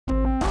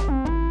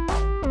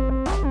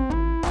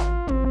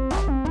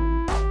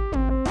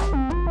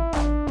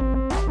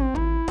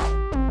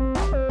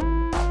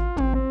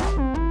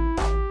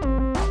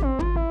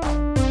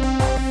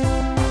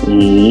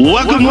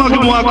Welcome.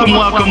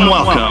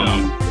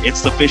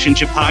 It's the Fish and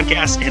Chip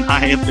Podcast, and I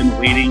have been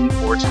waiting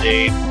for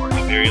today for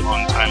a very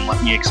long time.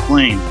 Let me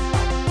explain.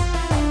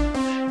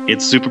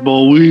 It's Super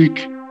Bowl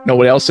week. Know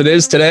what else it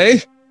is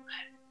today?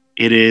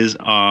 It is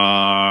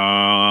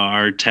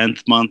our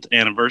 10th month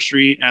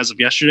anniversary as of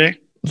yesterday.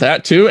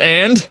 That too,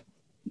 and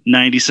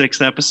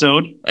 96th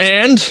episode.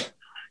 And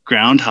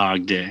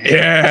Groundhog Day.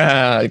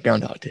 Yeah,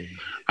 Groundhog Day.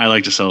 I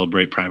like to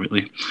celebrate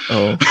privately.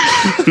 Oh.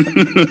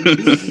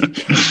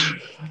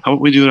 How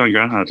about we do it on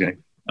Groundhog Day?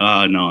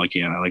 No, I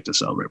can't. I like to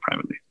celebrate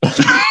privately.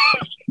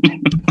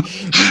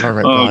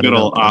 Good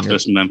old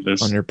Office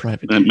Memphis. On your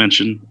private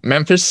mention.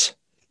 Memphis?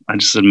 I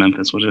just said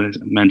Memphis. What did I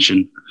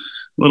mention?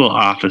 Little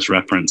Office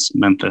reference.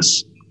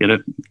 Memphis. Get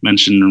it?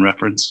 Mention and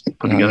reference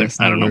put together.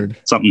 I don't know.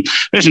 Something.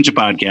 Fish and Chip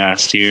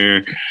Podcast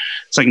here.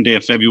 Second day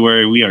of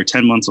February. We are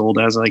 10 months old,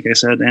 as like I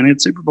said, and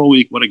it's Super Bowl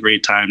week. What a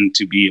great time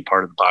to be a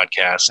part of the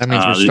podcast. That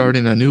means we're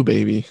starting a new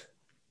baby.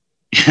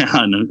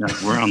 Yeah, no,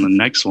 we're on the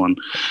next one.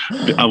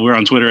 We're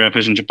on Twitter at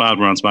Fish and Chip Pod.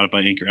 We're on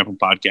Spotify, Anchor, Apple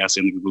Podcasts,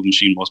 and the Google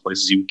Machine. Most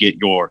places you get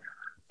your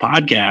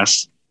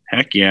podcasts.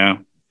 Heck yeah.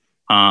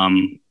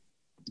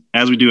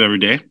 As we do every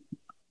day,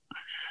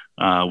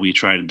 we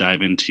try to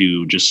dive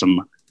into just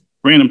some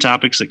random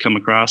topics that come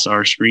across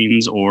our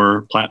screens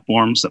or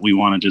platforms that we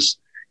want to just,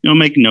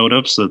 make note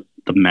of so that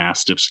the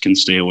mastiffs can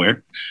stay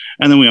aware.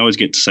 And then we always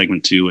get to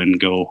segment 2 and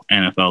go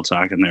NFL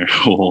talk. And there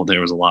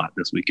was a lot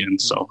this weekend.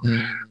 So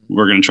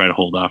we're going to try to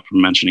hold off from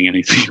mentioning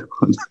anything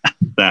on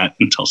that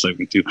until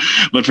segment 2.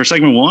 But for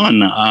segment 1,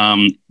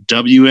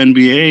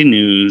 WNBA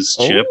news,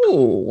 Chip.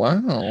 Oh,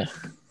 wow.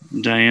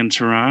 Diane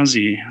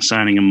Taurasi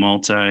signing a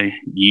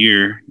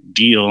multi-year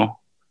deal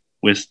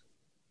with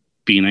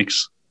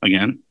Phoenix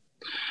again.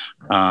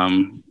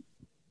 3-time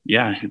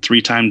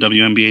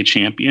WNBA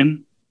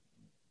champion.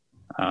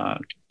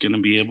 Going to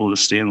be able to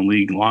stay in the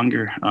league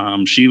longer.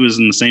 She was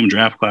in the same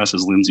draft class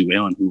as Lindsay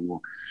Whalen,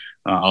 who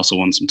also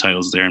won some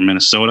titles there in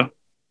Minnesota.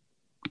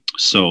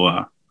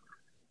 So,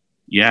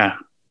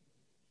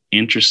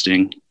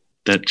 interesting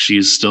that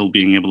she's still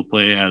being able to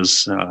play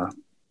as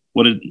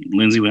what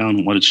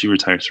did she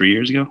retire 3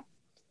 years ago?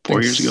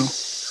 4 years ago?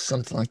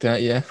 Something like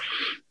that, yeah.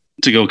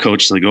 To go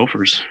coach the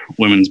Gophers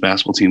women's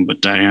basketball team. But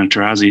Diane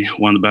Taurasi,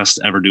 one of the best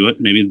to ever do it,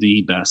 maybe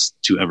the best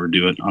to ever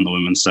do it on the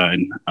women's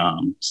side.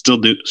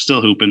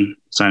 Still hooping,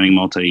 signing a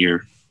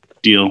multi-year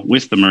deal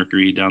with the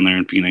Mercury down there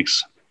in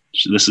Phoenix.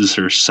 This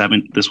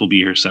will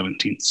be her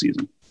 17th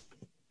season.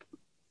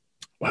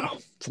 Wow,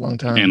 it's a long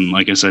time. And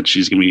like I said,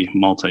 she's going to be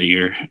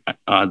multi-year.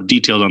 The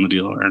details on the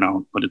deal aren't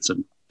out, but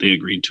they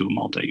agreed to a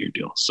multi-year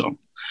deal. So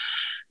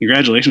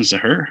congratulations to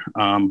her.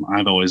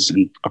 I've always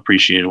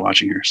appreciated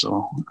watching her,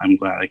 so I'm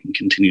glad I can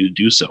continue to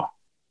do so.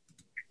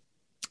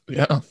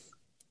 Yeah.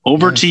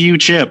 Over to you,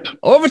 Chip.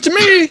 Over to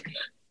me.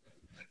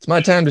 It's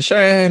my time to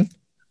shine.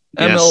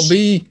 Yes.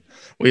 MLB.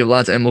 We have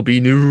lots of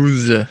MLB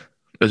news.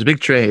 There's a big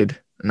trade.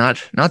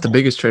 Not the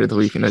biggest trade of the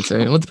weekend, I'd say.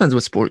 Well, it depends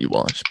what sport you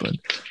watch, but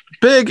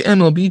big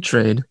MLB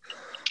trade.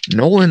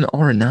 Nolan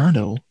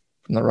Arenado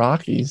from the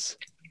Rockies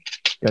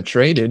got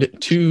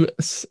traded to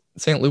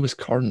St. Louis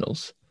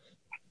Cardinals.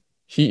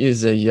 He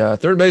is a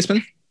third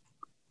baseman.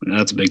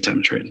 That's a big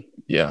time trade.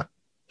 Yeah.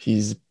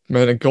 He's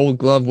been a Gold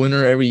Glove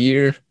winner every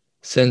year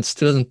since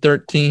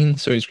 2013,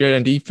 so he's great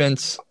on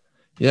defense.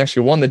 He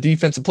actually won the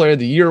Defensive Player of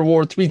the Year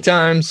award 3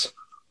 times.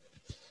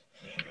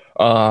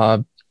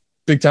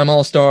 Big-time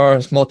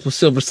All-Star, multiple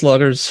Silver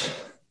Sluggers.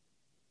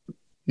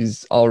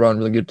 He's all-around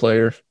really good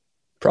player.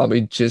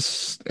 Probably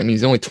he's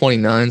only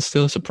 29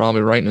 still, so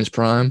probably right in his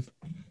prime.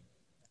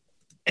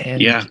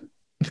 And yeah,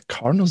 the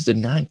Cardinals did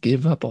not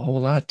give up a whole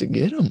lot to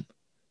get him.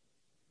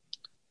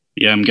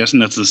 Yeah, I'm guessing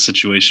that's the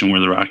situation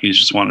where the Rockies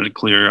just wanted to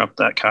clear up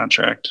that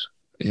contract.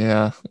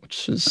 Yeah,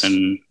 which is...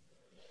 And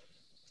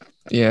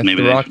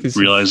maybe the Rockies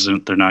realize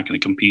that they're not going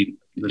to compete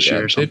this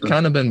year or something. They've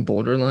kind of been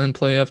borderline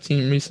playoff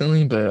team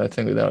recently, but I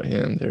think without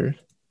him, they're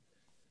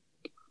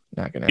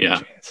not going to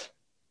have a chance.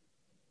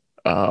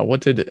 What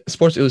did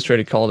Sports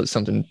Illustrated call it?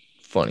 Something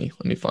funny.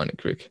 Let me find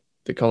it quick.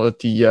 They call it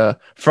the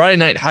Friday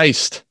Night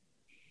Heist.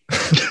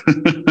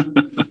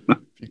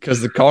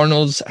 Because the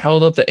Cardinals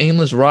held up the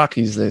aimless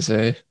Rockies, they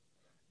say.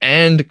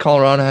 And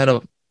Colorado had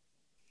to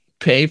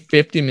pay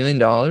 $50 million.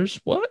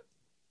 What?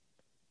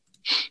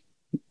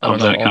 Of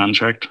that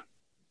contract?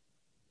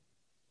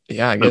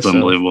 Yeah, I guess that's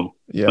unbelievable.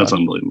 So. Yeah. That's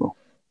unbelievable.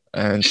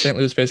 And St.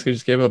 Louis basically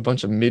just gave up a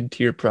bunch of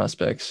mid-tier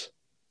prospects,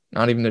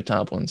 not even their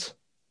top ones,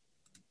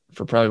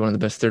 for probably one of the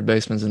best third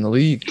basemen in the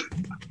league.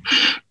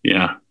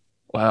 Yeah.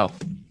 Wow.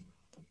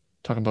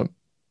 Talking about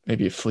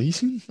maybe a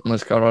fleecing?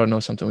 Unless Colorado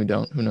knows something we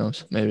don't. Who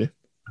knows? Maybe.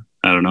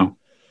 I don't know.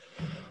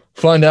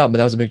 Find out, but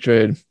that was a big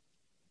trade.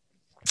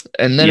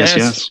 And then,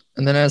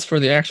 And then as for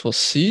the actual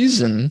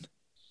season,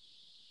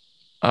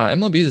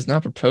 MLB is now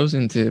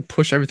proposing to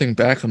push everything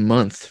back a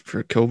month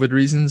for COVID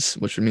reasons,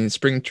 which would mean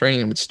spring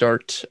training would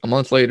start a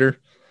month later.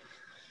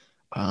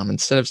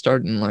 Instead of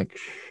starting like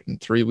in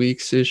 3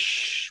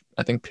 weeks-ish,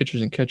 I think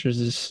pitchers and catchers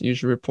is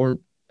usually report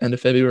end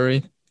of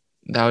February.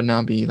 That would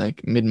now be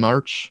like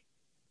mid-March.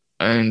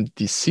 And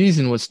the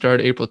season would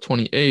start April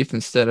 28th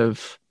instead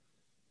of,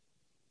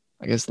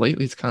 I guess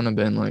lately it's kind of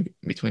been like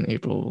between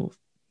April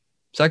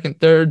 2nd,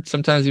 3rd,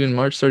 sometimes even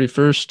March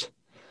 31st.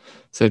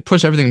 So they'd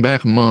push everything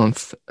back a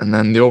month, and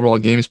then the overall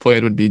games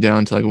played would be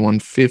down to like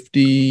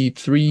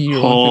 153 or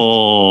 150.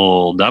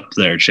 Hold up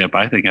there, Chip.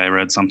 I think I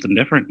read something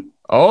different.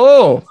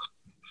 Oh,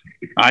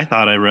 I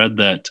thought I read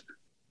that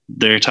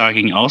they're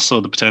talking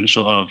also the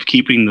potential of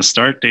keeping the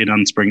start date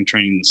on spring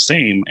training the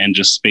same and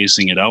just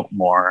spacing it out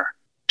more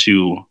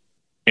to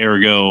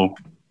ergo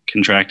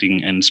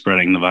contracting and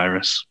spreading the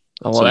virus.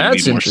 well, so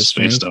that's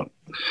interesting.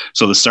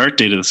 So the start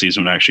date of the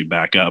season would actually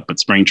back up, but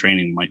spring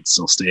training might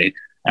still stay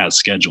as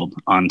scheduled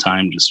on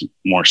time, just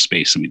more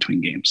space in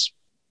between games.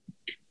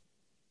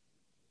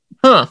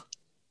 Huh.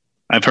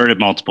 I've heard it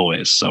multiple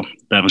ways, so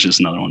that was just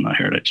another one I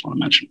heard I just want to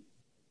mention.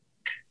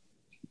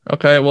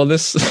 Okay, well,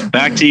 this...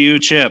 Back to you,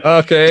 Chip.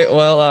 Okay,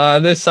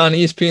 well, this on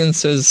ESPN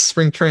says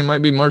spring training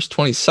might be March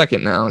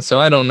 22nd now, so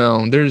I don't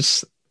know.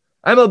 There's...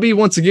 MLB,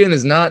 once again,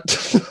 is not...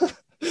 just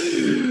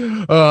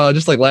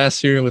like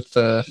last year with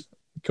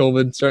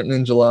COVID starting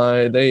in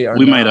July, they are.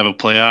 We might have a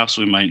playoffs.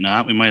 We might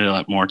not. We might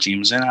let more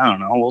teams in. I don't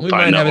know. We'll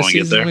find out when we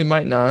get there. We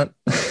might not.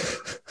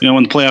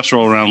 When the playoffs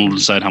roll around, we'll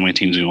decide how many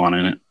teams we want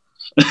in it.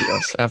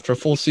 Yes, after a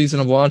full season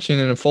of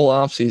watching and a full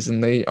off season,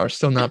 they are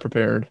still not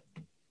prepared.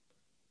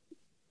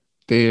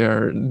 They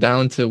are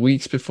down to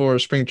weeks before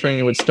spring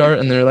training would start,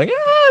 and they're like,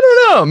 I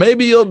don't know.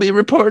 Maybe you'll be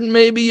reporting.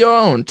 Maybe you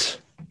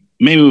won't.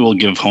 Maybe we'll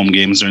give home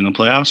games during the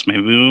playoffs.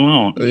 Maybe we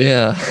won't.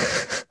 Yeah.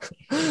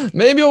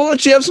 Maybe we'll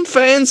let you have some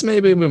fans.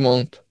 Maybe we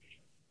won't.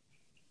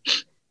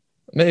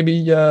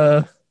 Maybe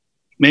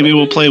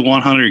we'll play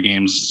 100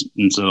 games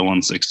instead of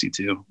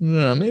 162.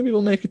 Yeah, maybe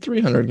we'll make it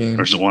 300 games.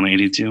 Or is it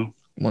 182?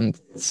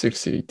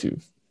 162.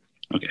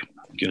 Okay,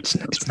 good.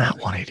 It's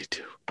not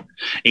 182.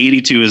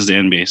 82 is the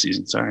NBA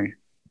season. Sorry.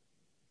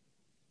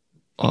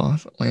 Oh,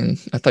 man,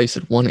 I thought you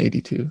said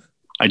 182.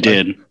 I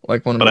did.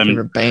 Like one of my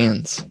favorite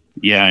bands.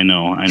 Yeah, I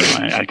know.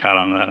 I caught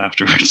on to that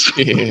afterwards.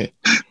 Yeah.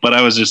 But I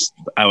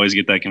always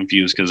get that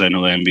confused because I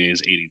know the NBA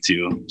is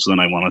 82. So then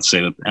I want to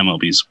say that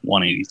MLB is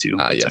 182.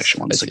 It's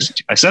actually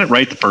 162. I said it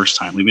right the first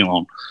time. Leave me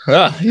alone.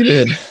 Ah, you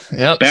did.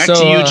 Yep. Back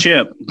to you,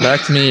 Chip.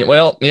 Back to me.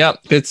 Well, yeah,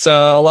 it's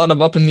a lot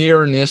of up in the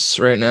airness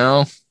right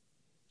now.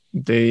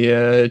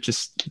 They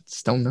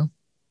just don't know.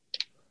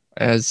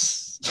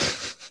 As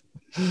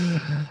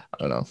I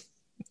don't know.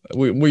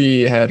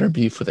 We had our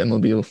beef with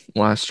MLB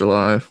last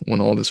July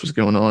when all this was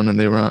going on, and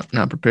they were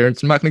not prepared.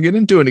 So I'm not going to get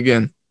into it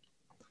again.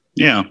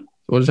 Yeah.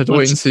 We'll just have to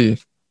wait and see.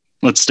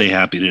 Let's stay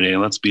happy today.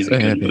 Let's be in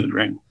a good mood,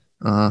 right?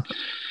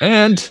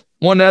 And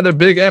one other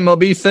big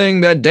MLB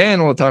thing that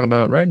Dan will talk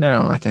about right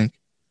now, I think.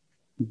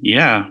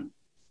 Yeah,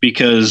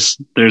 because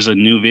there's a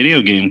new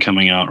video game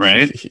coming out,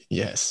 right?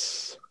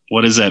 Yes.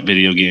 What is that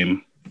video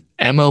game?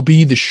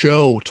 MLB The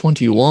Show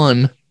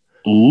 21.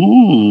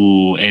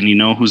 Ooh, and you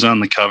know who's on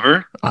the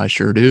cover? I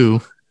sure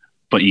do.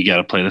 But you got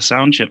to play the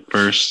sound chip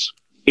first.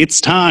 It's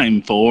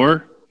time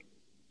for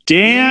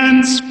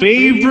Dan's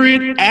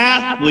favorite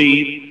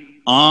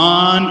athlete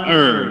on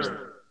earth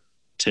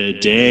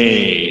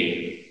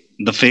today.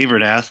 The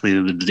favorite athlete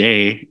of the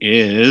day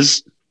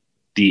is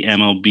the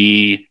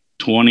MLB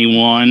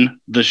 21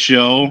 The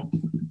Show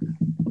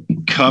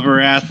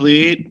cover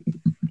athlete,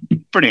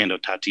 Fernando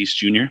Tatis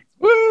Jr.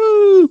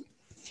 Woo!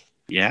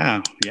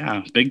 Yeah,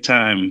 big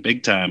time.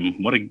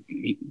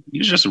 He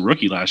was just a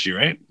rookie last year,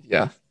 right?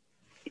 Yeah.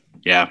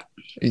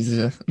 He's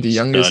the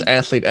youngest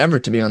athlete ever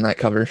to be on that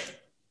cover.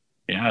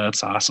 Yeah,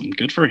 that's awesome.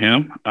 Good for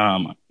him.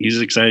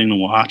 He's exciting to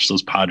watch.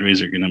 Those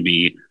Padres are going to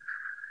be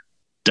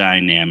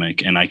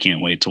dynamic, and I can't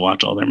wait to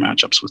watch all their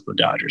matchups with the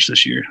Dodgers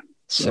this year.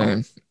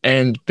 Same.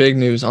 And big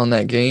news on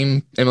that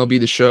game, MLB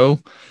The Show.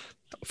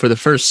 For the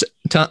first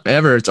time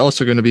ever, it's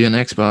also going to be an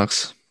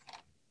Xbox.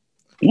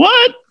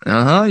 What?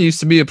 Used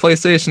to be a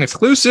PlayStation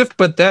exclusive,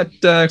 but that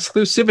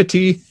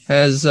exclusivity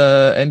has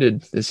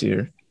ended this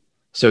year.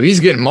 So he's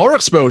getting more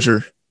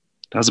exposure.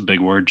 That's a big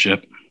word,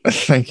 Chip.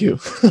 Thank you.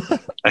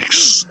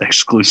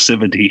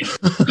 Exclusivity.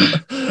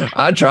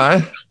 I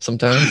try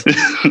sometimes.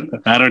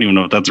 I don't even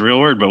know if that's a real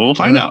word, but we'll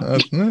find out. I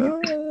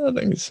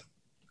think it's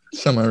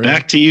semi-real.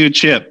 Back to you,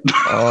 Chip.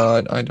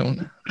 I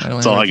don't.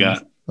 That's all I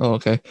got. Oh,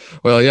 okay.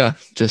 Well, yeah.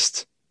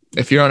 Just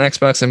if you're on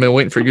Xbox and been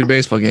waiting for a good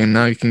baseball game,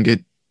 now you can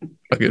get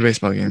a good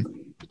baseball game,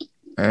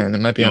 and it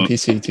might be on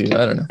PC too.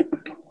 I don't know.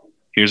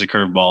 Here's a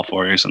curveball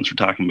for you. Since we're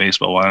talking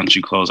baseball, why don't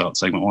you close out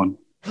segment 1?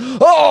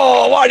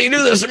 Oh, why do you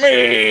do this to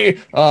me?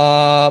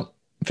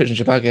 Fish and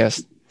Chip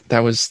Podcast. That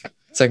was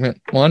segment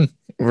 1.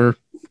 We're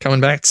coming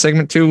back to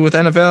segment 2 with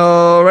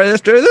NFL right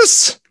after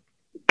this.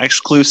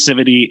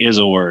 Exclusivity is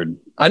a word.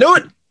 I know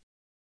it.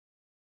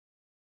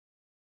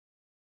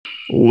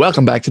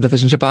 Welcome back to the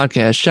Fish and Chip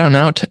Podcast. Shout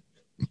out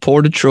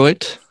for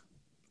Detroit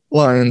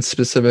Lions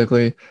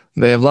specifically.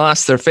 They have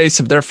lost their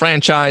face of their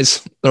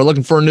franchise. They're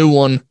looking for a new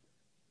one.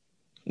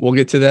 We'll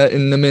get to that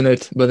in a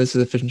minute, but this is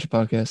the Fish and Chip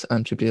Podcast.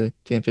 I'm Chip Daly,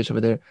 Dan Fish over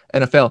there.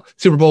 NFL,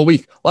 Super Bowl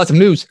week. Lots of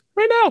news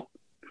right now.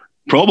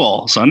 Pro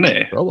Bowl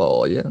Sunday. Pro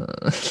Bowl, yeah.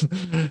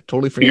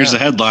 Totally forgot. Here's the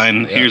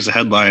headline. Yeah. Here's the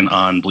headline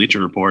on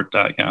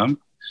BleacherReport.com.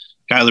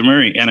 Kyler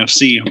Murray,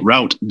 NFC,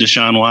 rout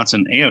Deshaun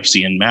Watson,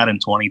 AFC in Madden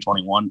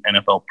 2021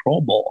 NFL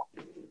Pro Bowl.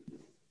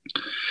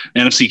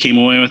 NFC came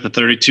away with a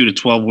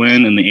 32-12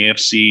 win in the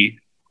AFC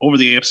over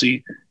the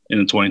AFC in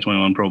the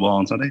 2021 Pro Bowl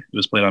on Sunday. It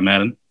was played on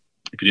Madden.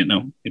 If you didn't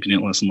know, if you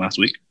didn't listen last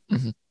week.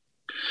 Mm-hmm.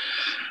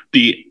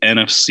 The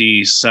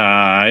NFC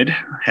side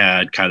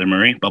had Kyler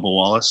Murray, Bubba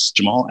Wallace,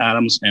 Jamal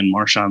Adams, and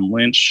Marshawn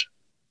Lynch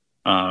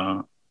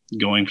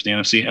going for the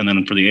NFC. And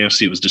then for the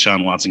AFC, it was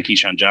Deshaun Watson,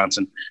 Keyshawn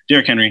Johnson,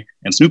 Derrick Henry,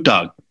 and Snoop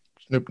Dogg.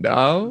 Snoop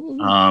Dogg.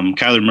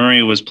 Kyler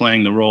Murray was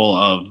playing the role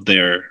of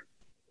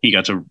he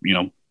got to,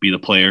 be the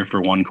player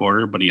for one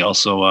quarter, but he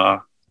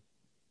also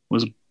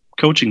was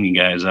coaching the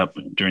guys up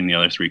during the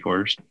other 3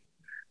 quarters.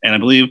 And I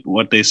believe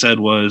what they said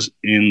was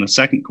in the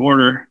second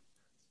quarter,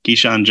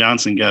 Keyshawn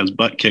Johnson got his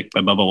butt kicked by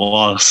Bubba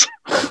Wallace.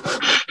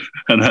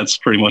 And that's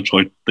pretty much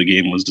what the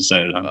game was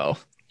decided on. Wow.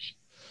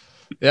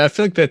 Yeah, I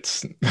feel like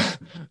that's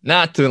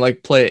not to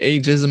like play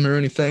ageism or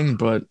anything,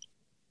 but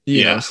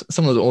you know,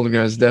 some of those older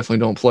guys definitely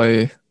don't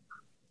play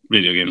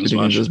video games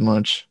as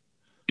much.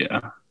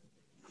 Yeah.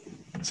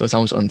 So it's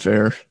almost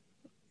unfair.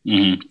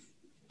 Mm-hmm.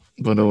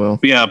 But oh well.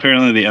 But yeah,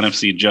 apparently the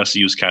NFC just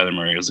used Kyler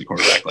Murray as the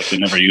quarterback. Like they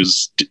never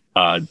used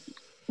what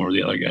were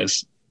the other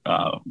guys?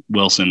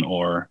 Wilson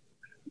or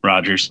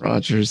Rodgers.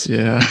 Rodgers,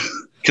 yeah.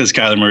 Because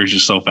Kyler Murray's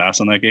just so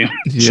fast on that game.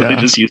 Yeah. So they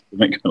just used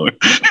him at color.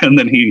 And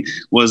then he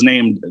was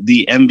named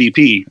the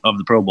MVP of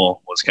the Pro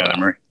Bowl was Kyler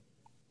Murray.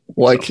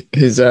 Like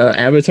his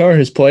avatar,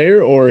 his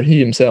player, or he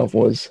himself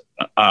was?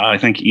 I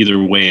think either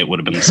way it would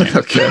have been the same.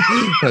 Okay.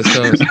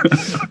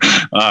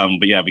 That's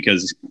but yeah,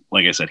 because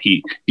like I said,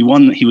 he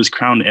won. He was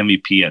crowned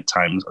MVP at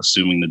times,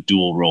 assuming the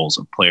dual roles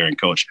of player and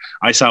coach.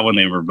 I saw when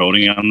they were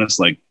voting on this,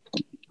 like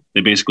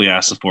they basically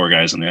asked the 4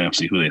 guys in the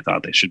NFC who they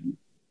thought they should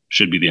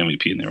be the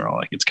MVP, and they were all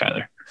like, "It's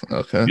Kyler."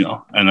 Okay.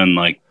 And then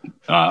like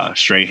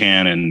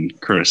Strahan and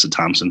Curtis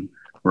Thompson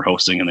were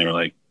hosting, and they were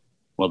like,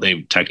 "Well,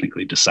 they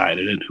technically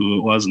decided who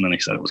it was," and then they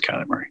said it was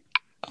Kyler Murray.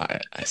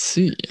 I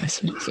see.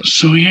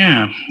 So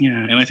yeah,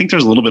 and I think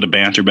there's a little bit of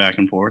banter back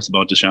and forth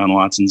about Deshaun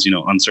Watson's,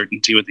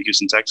 uncertainty with the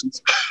Houston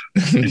Texans,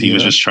 and he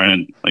was just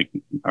trying to like,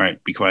 all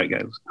right, be quiet,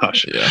 guys,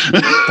 hush. Yeah,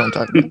 don't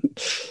talk about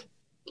it.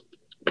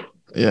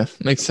 Yeah,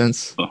 makes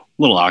sense. So, a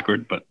little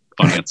awkward, but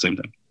funny at the same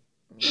time.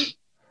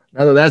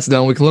 Now that that's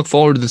done, we can look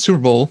forward to the Super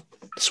Bowl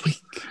this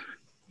week.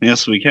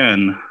 Yes, we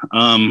can.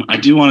 I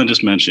do want to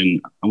just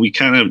mention we've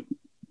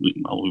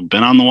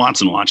been on the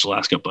Watson watch the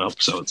last couple of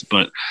episodes,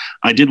 but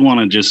I did want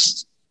to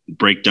just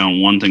break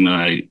down one thing that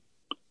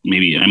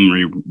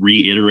I'm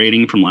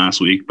reiterating from last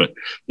week, but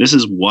this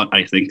is what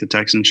I think the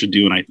Texans should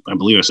do. And I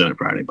believe I said it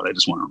Friday, but I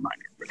just want to remind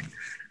everybody.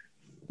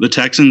 The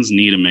Texans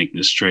need to make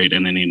this trade,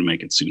 and they need to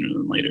make it sooner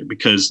than later,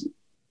 because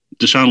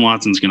Deshaun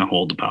Watson's going to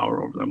hold the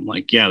power over them.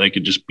 Like, yeah, they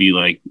could just be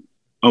like,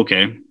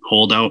 okay,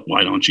 hold out.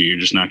 Why don't you? You're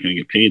just not going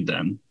to get paid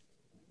then.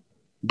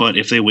 But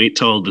if they wait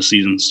till the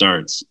season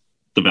starts,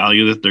 the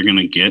value that they're going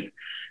to get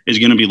is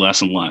going to be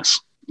less and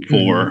less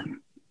for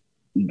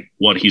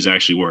what he's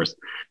actually worth.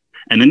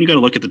 And then you got to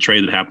look at the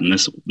trade that happened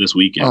this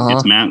weekend.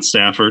 It's Matt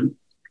Stafford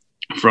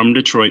from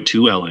Detroit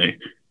to LA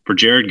for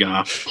Jared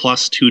Goff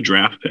plus 2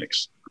 draft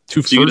picks.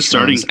 2 first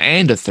rounds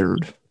and a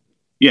third.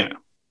 Yeah.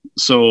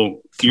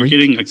 So you're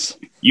getting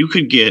you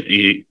could get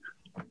a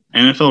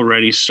NFL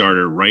ready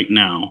starter right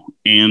now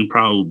and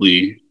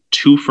probably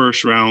 2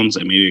 first rounds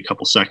and maybe a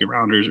couple second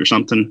rounders or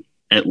something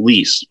at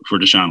least for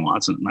Deshaun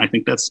Watson. And I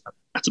think that's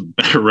a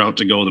better route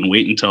to go than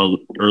wait until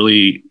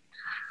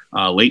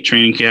late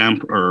training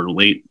camp or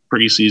late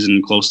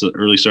preseason, close to the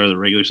early start of the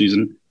regular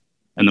season.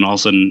 And then all of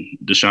a sudden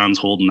Deshaun's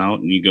holding out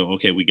and you go,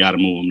 okay, we got to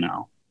move him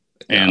now.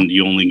 Yeah. And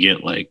you only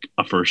get like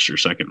a first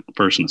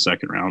and a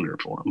second rounder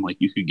for him. Like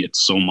you could get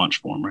so much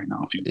for him right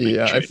now. If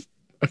you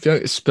I feel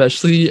like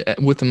especially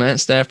with the Matt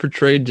Stafford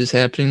trade just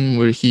happening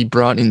where he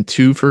brought in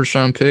 2 first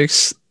round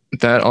picks,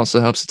 that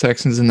also helps the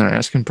Texans in their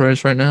asking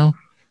price right now.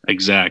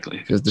 Exactly.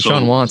 Because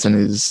Deshaun Watson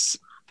is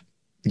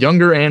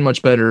younger and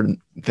much better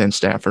than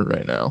Stafford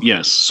right now.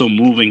 Yes. So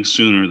moving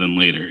sooner than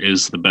later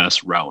is the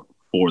best route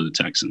for the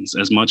Texans.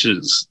 As much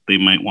as they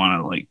might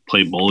want to like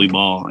play bully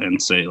ball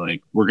and say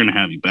like, we're going to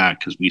have you back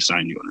because we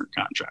signed you under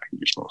contract and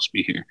you're supposed to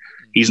be here.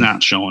 He's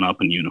not showing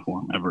up in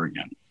uniform ever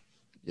again.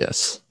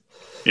 Yes.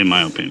 In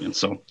my opinion.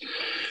 So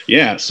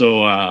yeah.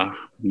 So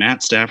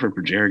Matt Stafford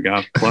for Jared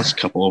Goff plus a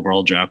couple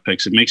overall draft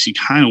picks. It makes you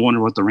kind of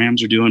wonder what the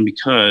Rams are doing,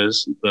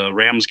 because the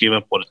Rams gave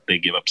up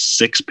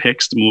 6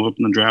 picks to move up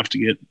in the draft to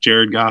get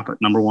Jared Goff at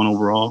number 1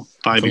 overall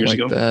 5 years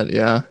ago.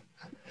 Yeah.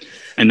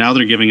 And now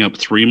they're giving up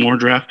 3 more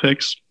draft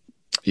picks.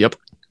 Yep.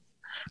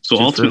 So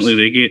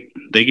ultimately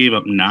they gave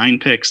up 9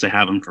 picks to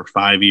have him for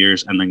 5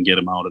 years and then get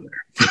him out of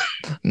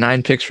there.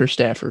 9 picks for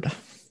Stafford.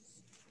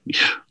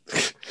 Yeah.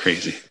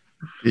 Crazy.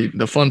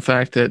 The fun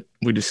fact that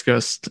we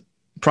discussed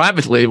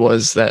privately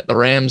was that the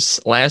Rams'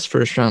 last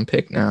first-round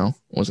pick now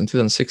was in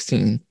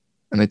 2016,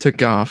 and they took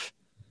Goff,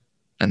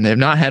 and they've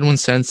not had one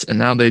since, and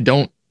now they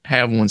don't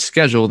have one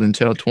scheduled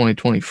until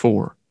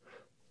 2024.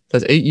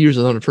 That's 8 years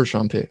without a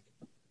first-round pick.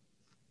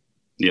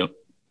 Yep.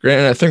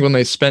 Granted, I think when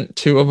they spent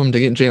 2 of them to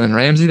get Jalen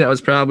Ramsey, that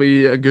was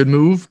probably a good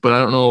move. But I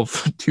don't know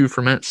if 2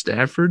 for Matt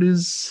Stafford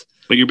is.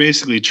 But you're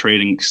basically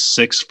trading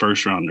 6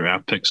 first-round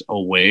draft picks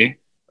away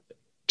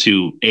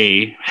to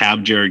A,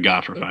 have Jared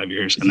Goff for 5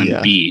 years, and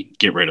then B,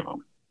 get rid of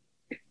him.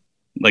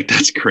 Like,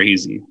 that's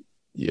crazy.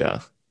 Yeah.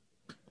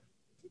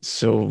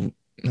 So,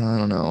 I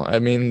don't know. I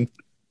mean,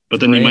 but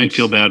then you might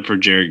feel bad for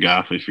Jared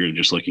Goff if you're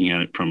just looking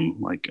at it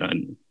from like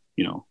an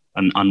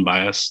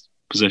unbiased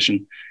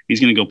position. He's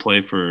going to go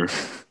play for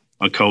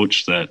a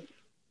coach that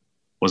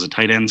was a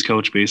tight ends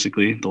coach,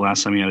 basically, the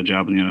last time he had a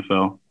job in the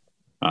NFL.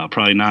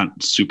 Probably not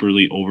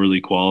superly overly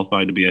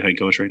qualified to be a head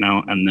coach right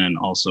now. And then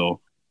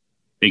also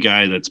a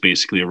guy that's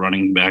basically a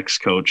running backs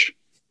coach.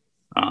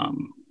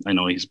 I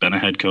know he's been a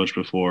head coach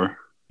before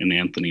in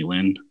Anthony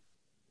Lynn,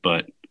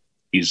 but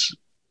he's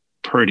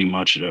pretty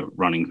much a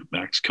running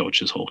backs coach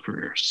his whole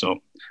career.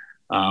 So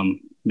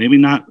maybe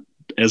not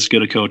as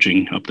good a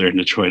coaching up there in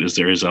Detroit as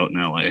there is out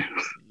in LA.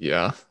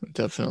 Yeah,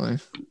 definitely.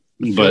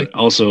 But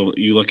also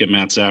you look at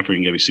Matt Stafford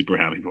and you gotta be super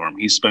happy for him.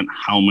 He spent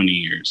how many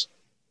years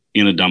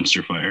in a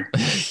dumpster fire?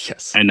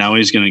 Yes. And now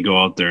he's going to go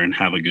out there and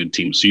have a good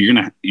team. So he's going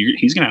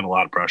to have a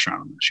lot of pressure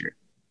on him this year.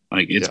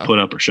 Like, it's put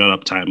up or shut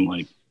up time.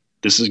 Like,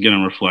 this is going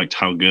to reflect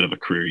how good of a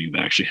career you've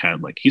actually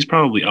had. Like, he's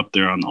probably up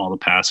there on all the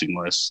passing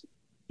lists,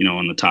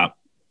 in the top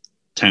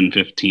 10,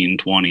 15,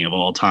 20 of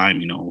all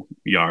time,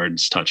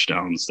 yards,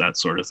 touchdowns, that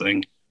sort of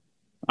thing.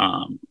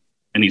 And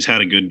he's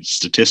had a good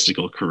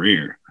statistical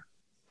career,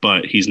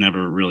 but he's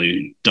never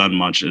really done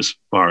much as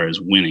far as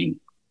winning.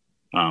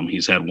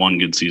 He's had one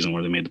good season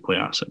where they made the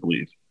playoffs, I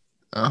believe.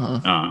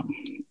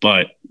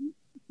 But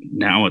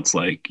now it's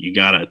like you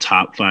got a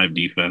top 5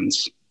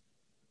 defense,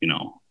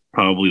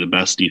 probably the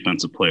best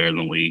defensive player in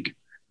the league.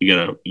 You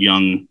got a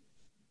young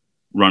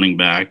running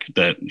back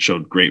that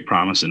showed great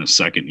promise in his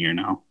second year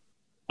now.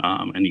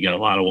 And you got a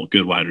lot of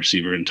good wide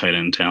receiver and tight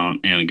end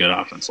talent and a good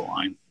offensive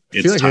line.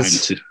 It's time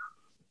to.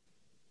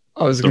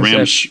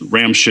 The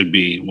Rams should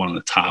be one of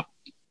the top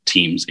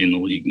teams in the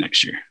league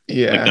next year.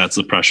 Yeah. Like, that's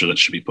the pressure that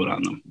should be put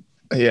on them.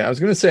 Yeah, I was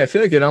going to say, I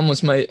feel like it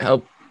almost might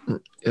help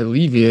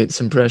alleviate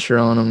some pressure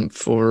on him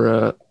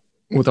for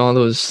with all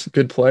those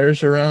good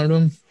players around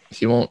him.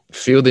 He won't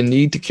feel the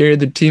need to carry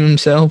the team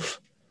himself.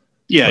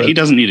 Yeah, he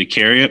doesn't need to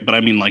carry it. But,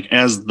 I mean, like,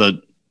 as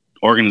the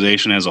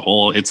organization as a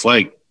whole, it's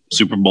like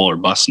Super Bowl or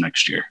bust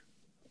next year.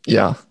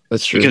 Yeah,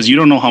 that's true. Because you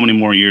don't know how many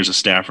more years of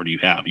Stafford you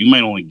have. You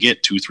might only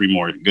get 2-3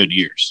 more good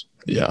years.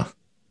 Yeah.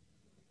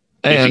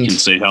 If he can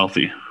stay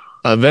healthy.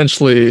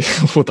 Eventually,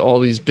 with all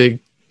these big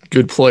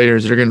good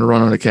players, they're going to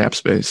run out of cap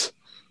space.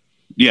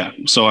 Yeah.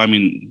 So, I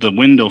mean, the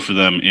window for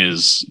them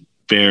is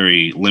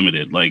very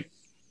limited. Like,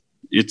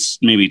 it's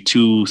maybe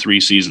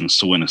 2-3 seasons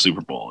to win a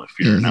Super Bowl if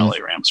you're an LA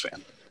Rams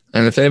fan.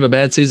 And if they have a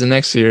bad season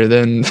next year,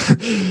 then,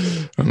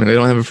 I mean, they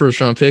don't have a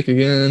first-round pick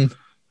again.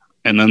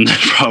 And then they're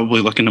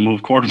probably looking to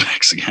move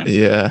quarterbacks again.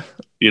 Yeah.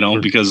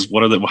 Because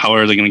how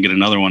are they going to get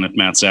another one if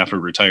Matt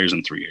Stafford retires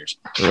in 3 years?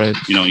 Right.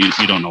 You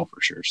don't know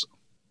for sure. So.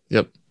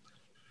 Yep.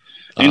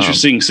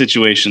 Interesting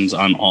situations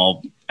on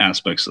all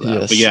aspects of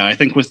that. Yes. But yeah, I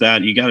think with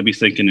that, you got to be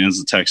thinking as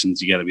the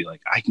Texans, you got to be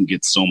like, I can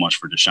get so much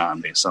for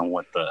Deshaun based on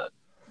what the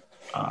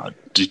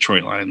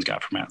Detroit Lions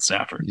got for Matt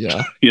Stafford.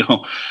 Yeah.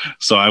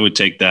 So I would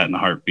take that in a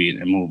heartbeat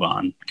and move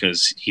on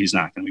because he's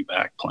not going to be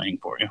back playing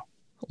for you.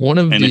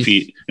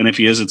 If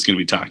he is, it's going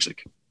to be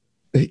toxic.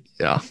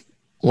 Yeah.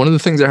 One of the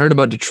things I heard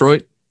about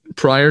Detroit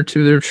prior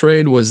to their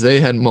trade was they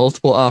had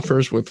multiple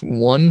offers with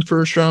 1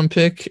 first-round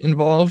pick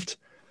involved.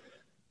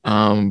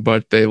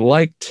 But they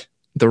liked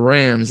the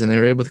Rams and they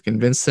were able to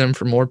convince them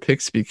for more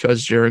picks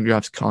because Jared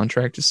Goff's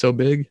contract is so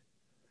big.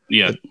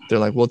 Yeah. They're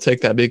like, we'll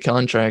take that big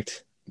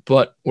contract,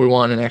 but we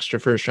want an extra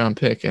first-round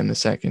pick in the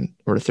second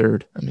or the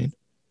third. I mean,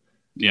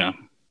 yeah.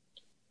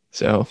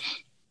 So,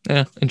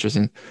 yeah,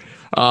 interesting.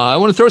 I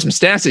want to throw some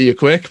stats at you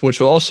quick, which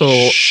will also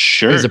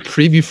is a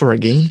preview for a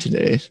game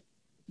today.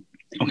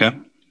 Okay.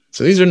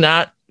 So these are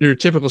not your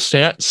typical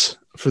stats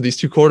for these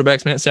 2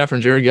 quarterbacks, Matt Stafford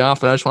and Jared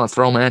Goff, but I just want to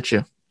throw them at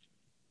you.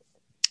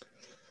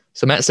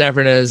 So Matt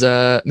Stafford has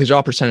these are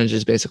all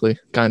percentages, basically,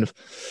 kind of.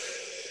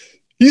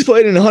 He's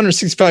played in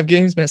 165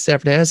 games. Matt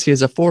Stafford has. He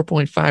has a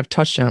 4.5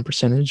 touchdown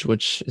percentage,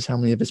 which is how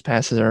many of his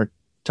passes are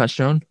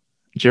touchdown.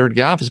 Jared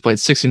Goff has played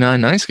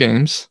 69 nice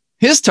games.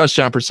 His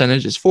touchdown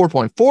percentage is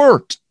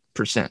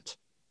 4.4%.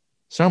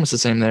 So almost the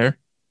same there.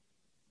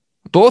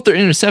 Both their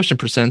interception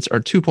percents are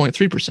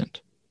 2.3%.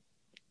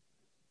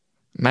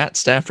 Matt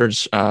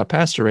Stafford's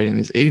passer rating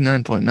is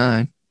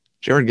 89.9.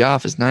 Jared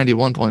Goff is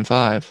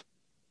 91.5.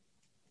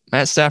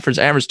 Matt Stafford's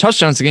average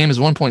touchdowns a game is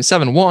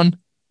 1.71.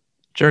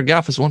 Jared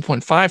Goff is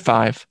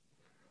 1.55.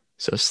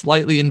 So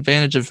slightly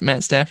advantage of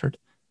Matt Stafford.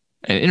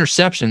 And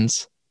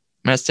interceptions,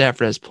 Matt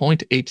Stafford has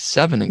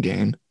 0.87 a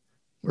game,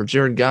 where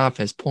Jared Goff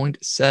has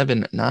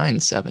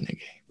 0.797 a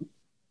game.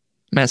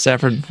 Matt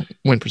Stafford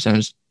win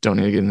percentage, don't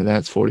need to get into that.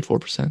 It's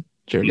 44%.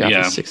 Jared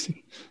Goff is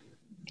 60.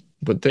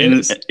 But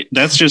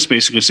that's just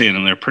basically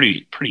saying they're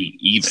pretty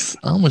even.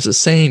 Almost the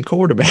same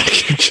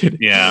quarterback. You're kidding.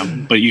 Yeah,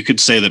 but you could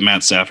say that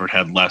Matt Stafford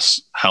had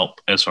less help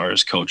as far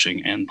as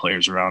coaching and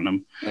players around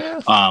him.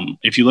 Yeah.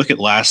 If you look at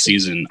last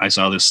season, I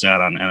saw this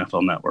stat on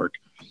NFL Network.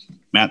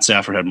 Matt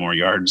Stafford had more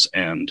yards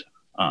and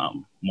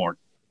more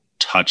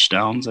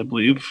touchdowns, I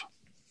believe,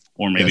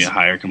 or maybe a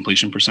higher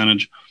completion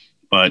percentage.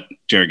 But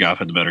Jared Goff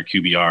had the better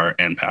QBR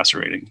and passer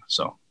rating.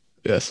 So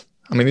yes.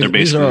 I mean, they're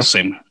basically the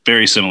same,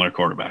 very similar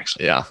quarterbacks.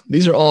 Yeah.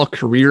 These are all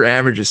career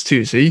averages,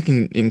 too. So you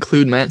can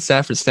include Matt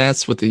Stafford's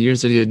stats with the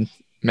years that he had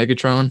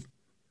Megatron.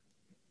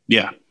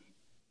 Yeah.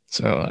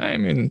 So, I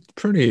mean,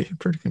 pretty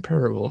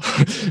comparable.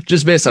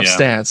 Just based off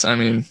stats. I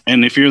mean.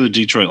 And if you're the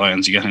Detroit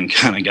Lions, you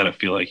kind of got to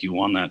feel like you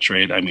won that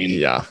trade. I mean,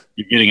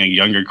 you're getting a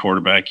younger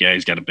quarterback. Yeah,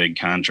 he's got a big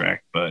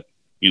contract, but,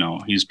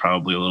 he's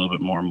probably a little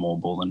bit more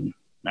mobile than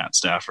Matt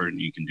Stafford, and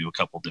you can do a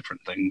couple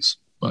different things,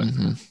 but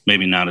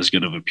maybe not as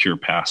good of a pure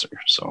passer.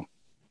 So.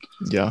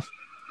 Yeah,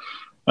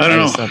 I don't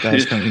know.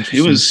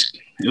 It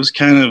was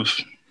kind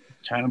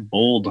of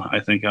bold,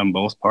 I think, on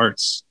both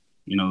parts.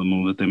 The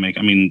move that they make.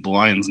 I mean, the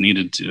Lions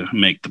needed to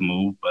make the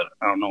move, but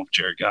I don't know if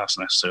Jared Goff's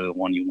necessarily the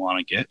one you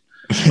want to get.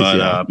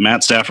 But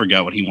Matt Stafford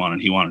got what he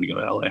wanted. He wanted to go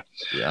to LA.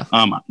 Yeah.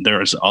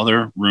 There's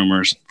other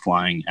rumors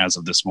flying as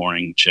of this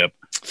morning, Chip.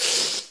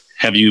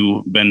 Have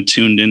you been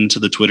tuned into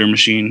the Twitter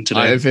machine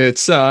today? If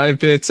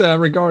it's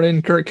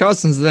regarding Kirk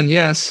Cousins, then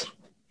yes.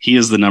 He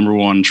is the number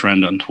one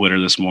trend on Twitter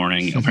this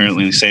morning.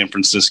 Apparently, San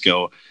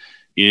Francisco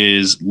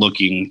is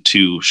looking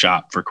to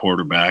shop for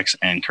quarterbacks,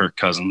 and Kirk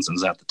Cousins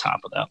is at the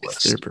top of that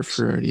list. Their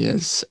preferred,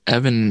 yes.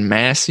 Evan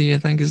Massey, I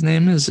think his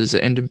name is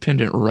an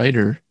independent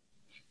writer.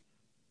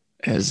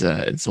 It's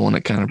the one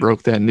that kind of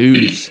broke that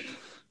news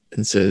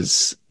and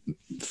says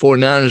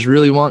 49ers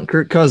really want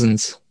Kirk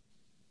Cousins.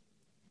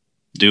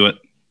 Do it.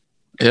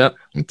 Yep.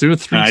 Through a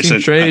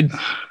three-team trade.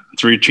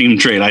 Three-team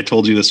trade. I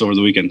told you this over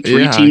the weekend.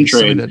 Three-team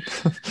trade.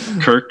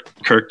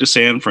 Kirk to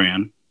San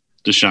Fran,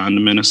 Deshaun to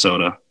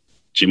Minnesota,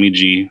 Jimmy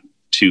G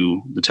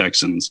to the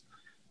Texans,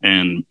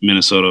 and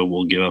Minnesota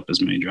will give up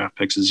as many draft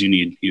picks as you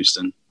need,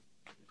 Houston.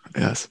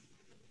 Yes.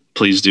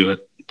 Please do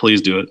it.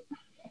 Please do it.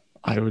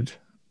 I don't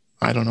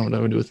know what I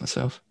would do with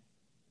myself.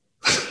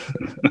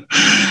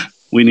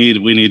 We need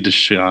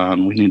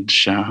Deshaun. We need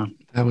Deshaun.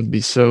 That would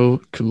be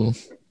so cool.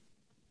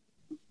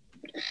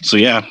 So,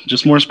 yeah,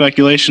 just more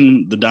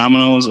speculation. The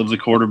dominoes of the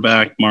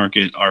quarterback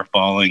market are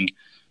falling.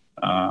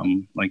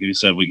 Like you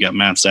said, we got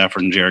Matt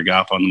Stafford and Jared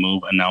Goff on the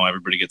move, and now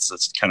everybody gets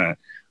to kind of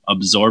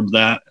absorb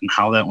that and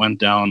how that went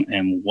down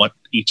and what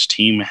each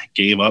team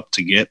gave up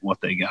to get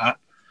what they got.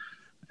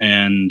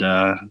 And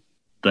the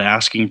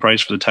asking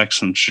price for the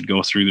Texans should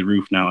go through the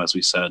roof now, as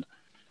we said.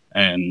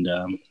 And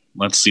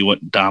let's see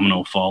what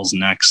domino falls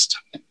next.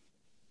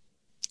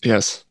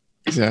 Yes.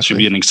 Exactly. Should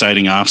be an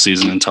exciting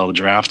offseason until the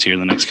draft here.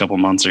 The next couple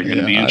months are going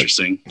to be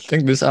interesting. I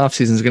think this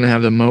offseason is going to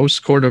have the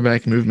most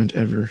quarterback movement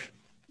ever.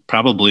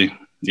 Probably,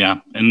 yeah.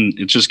 And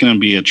it's just going to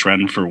be a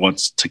trend for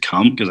what's to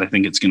come because I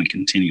think it's going to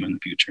continue in the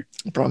future.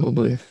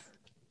 Probably.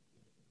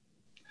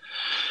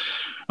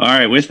 All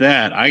right, with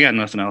that, I got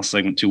nothing else.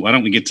 Segment 2. Why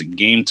don't we get to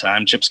game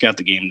time? Chip's got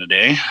the game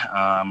today.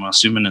 I'm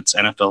assuming it's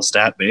NFL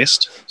stat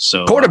based.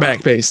 So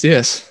quarterback based,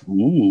 yes.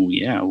 Ooh,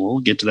 yeah. We'll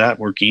get to that.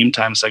 We're game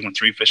time. Segment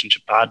 3. Fish and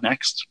Chip Pod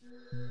next.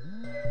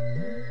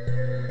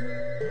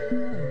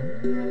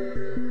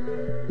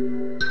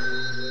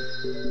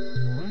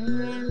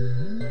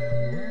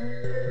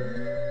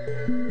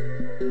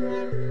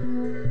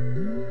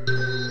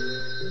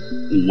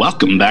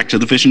 Welcome back to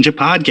the Fish and Chip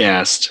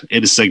Podcast.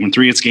 It is segment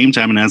 3. It's game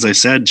time. And as I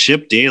said,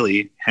 Chip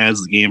Daly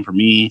has the game for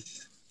me.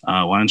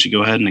 Why don't you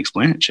go ahead and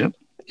explain it, Chip?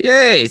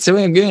 Yay, it's a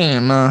win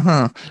game.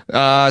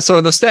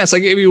 So the stats I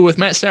gave you with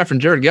Matt Stafford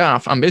and Jared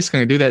Goff, I'm basically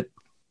going to do that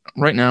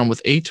right now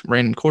with 8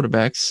 random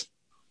quarterbacks.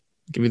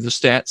 Give you the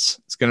stats.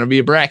 It's going to be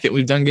a bracket.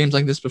 We've done games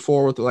like this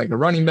before with like the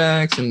running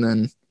backs, and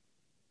then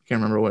I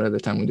can't remember what other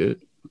time we did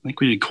it. I think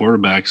we did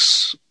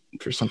quarterbacks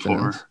for something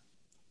else.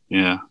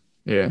 Yeah.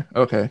 Yeah,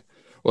 okay.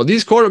 Well,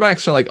 these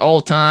quarterbacks are like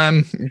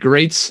all-time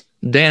greats.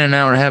 Dan and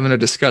I were having a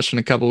discussion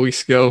a couple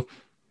weeks ago,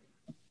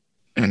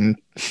 and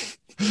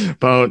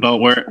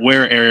about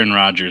where Aaron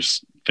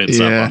Rodgers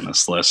fits up on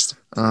this list.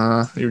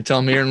 You were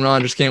telling me Aaron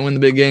Rodgers can't win the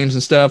big games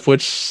and stuff,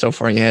 which so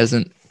far he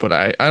hasn't. But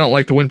I don't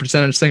like the win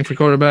percentage thing for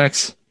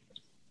quarterbacks.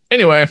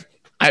 Anyway,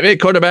 I have 8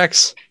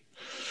 quarterbacks.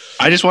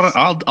 I just want to.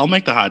 I'll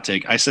make the hot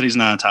take. I said he's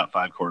not a top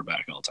 5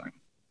 quarterback all time.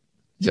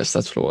 Yes,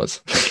 that's what it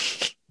was.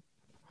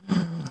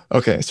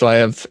 Okay, so I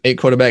have 8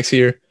 quarterbacks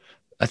here.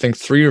 I think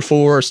 3 or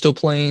 4 are still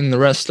playing. The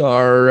rest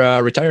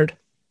are retired.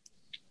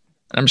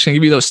 And I'm just going to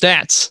give you those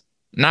stats.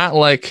 Not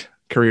like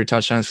career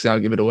touchdowns because I'll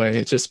give it away.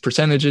 It's just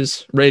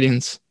percentages,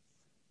 ratings,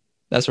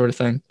 that sort of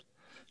thing.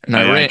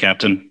 And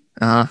Captain.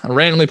 I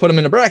randomly put them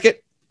in a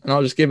bracket, and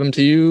I'll just give them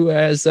to you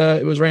as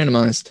it was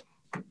randomized.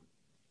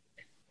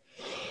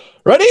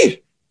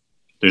 Ready?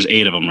 There's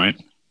 8 of them,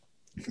 right?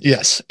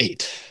 Yes,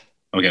 8.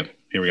 Okay,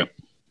 here we go.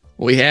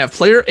 We have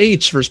player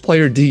H versus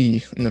player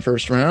D in the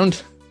first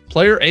round.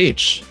 Player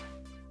H.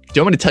 Do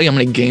you want me to tell you how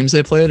many games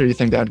they played, or do you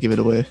think that would give it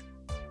away?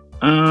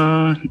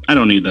 I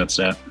don't need that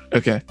stat.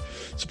 Okay.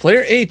 So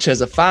player H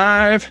has a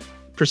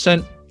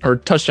 5% or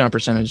touchdown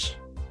percentage.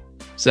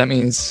 So that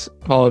means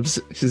all of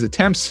his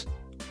attempts,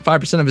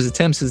 5% of his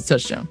attempts is a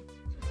touchdown.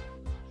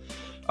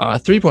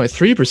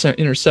 3.3%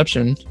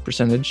 interception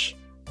percentage,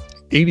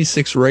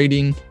 86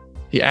 rating.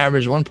 He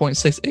averaged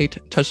 1.68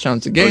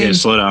 touchdowns a game. Okay,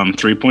 slow down.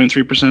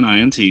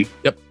 3.3% INT.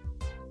 Yep.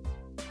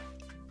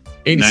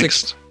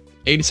 86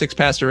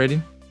 passer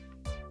rating.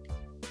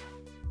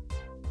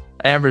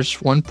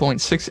 Averaged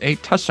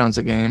 1.68 touchdowns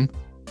a game.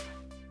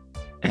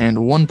 And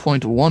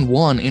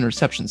 1.11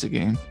 interceptions a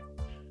game.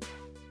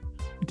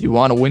 Do you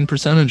want a win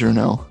percentage or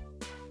no?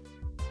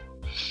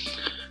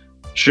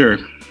 Sure.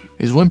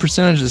 His win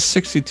percentage is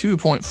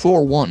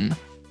 62.41.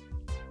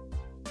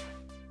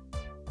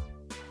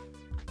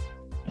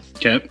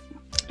 Okay.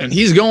 And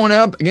he's going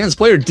up against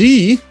player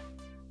D,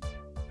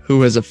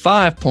 who has a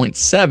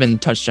 5.7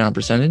 touchdown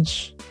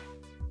percentage,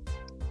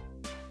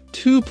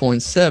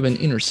 2.7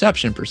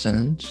 interception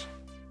percentage,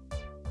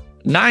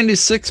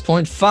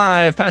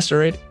 96.5 passer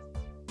rate,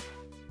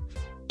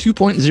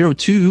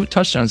 2.02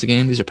 touchdowns a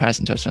game. These are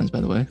passing touchdowns, by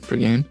the way, per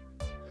game.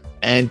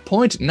 And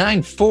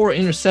 0.94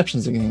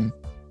 interceptions a game.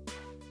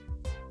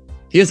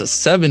 He has a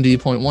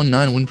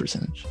 70.19 win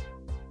percentage.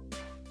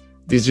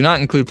 These do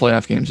not include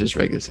playoff games, just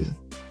regular season.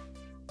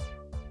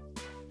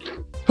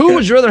 Who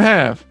would you rather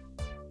have?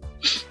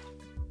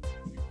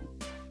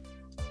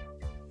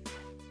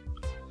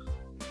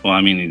 Well,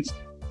 I mean,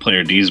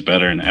 player D is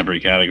better in every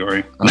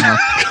category.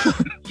 Uh-huh.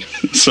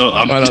 So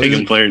I'm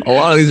taking player D. A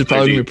lot of these are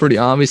probably going to be pretty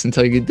obvious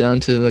until you get down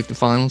to like the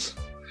finals.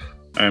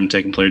 I'm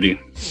taking player D.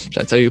 Should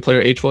I tell you who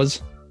player H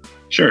was?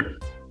 Sure.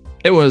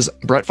 It was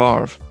Brett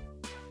Favre.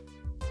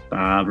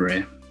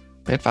 Favre.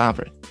 Brett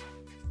Favre.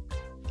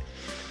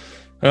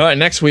 All right,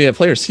 next we have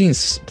player C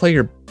and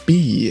player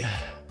B.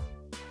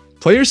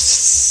 Player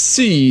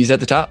C is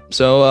at the top,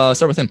 so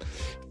start with him.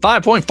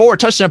 5.4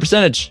 touchdown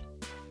percentage.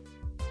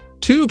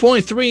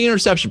 2.3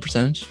 interception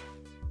percentage.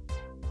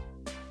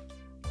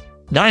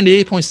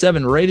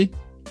 98.7 rating.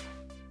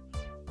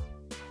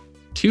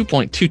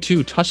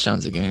 2.22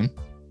 touchdowns a game.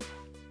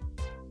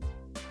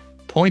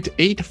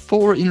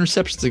 0.84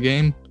 interceptions a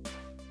game.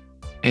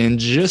 And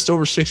just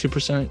over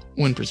 60%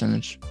 win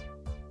percentage.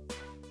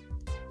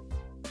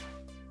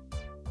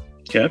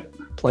 Okay.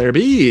 Player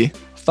B,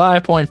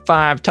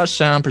 5.5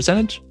 touchdown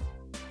percentage.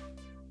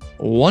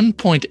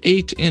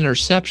 1.8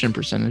 interception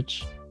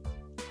percentage.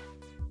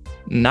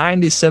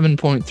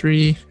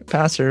 97.3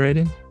 passer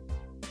rating.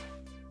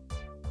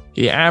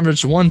 He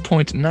averaged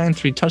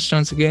 1.93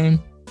 touchdowns a game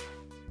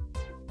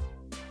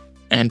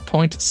and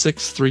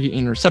 0.63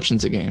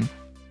 interceptions a game.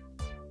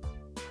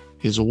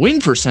 His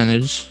win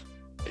percentage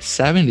is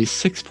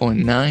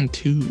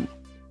 76.92.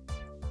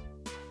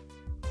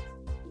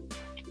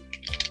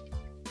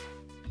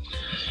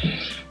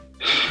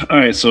 All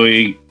right, so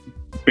he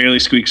barely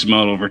squeaks him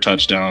out over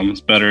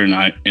touchdowns, better in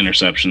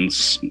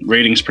interceptions.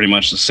 Rating's pretty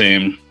much the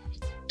same.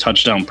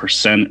 Touchdown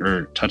percent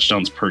or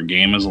touchdowns per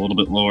game is a little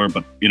bit lower,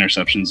 but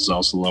interceptions is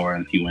also lower,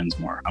 and he wins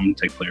more. I'm going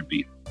to take player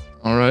B.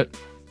 All right.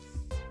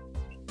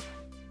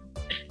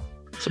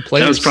 So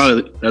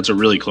that's a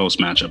really close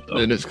matchup, though.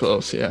 It is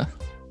close, yeah.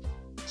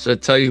 Should I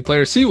tell you who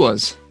player C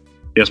was?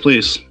 Yes,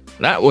 please.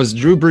 That was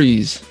Drew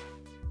Brees.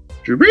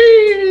 Drew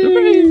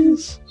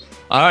Brees.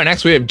 All right,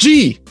 next we have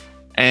G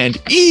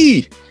and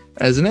E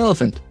as an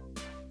elephant.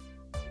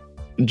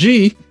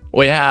 G,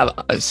 we have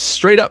a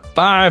straight up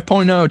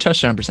 5.0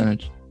 touchdown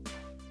percentage.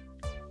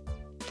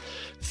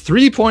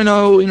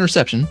 3.0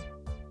 interception.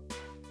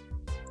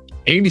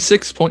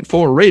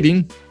 86.4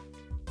 rating.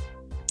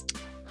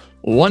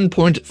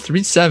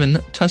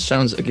 1.37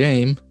 touchdowns a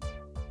game.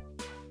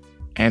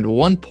 And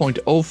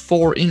 1.04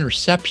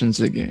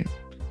 interceptions a game.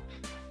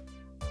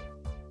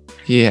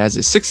 He has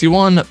a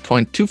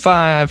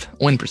 61.25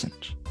 win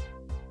percentage.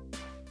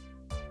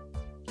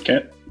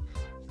 Okay.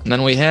 And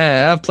then we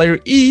have player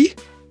E,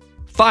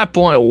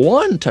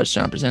 5.1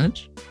 touchdown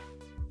percentage,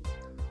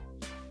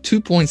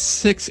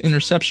 2.6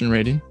 interception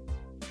rating,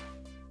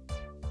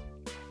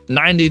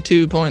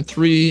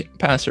 92.3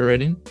 passer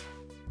rating.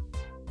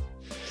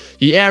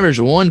 He averaged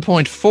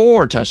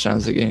 1.4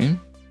 touchdowns a game,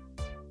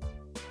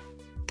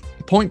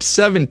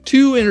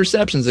 0.72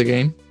 interceptions a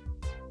game,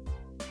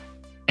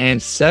 and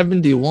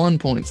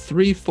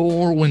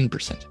 71.34 win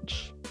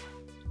percentage.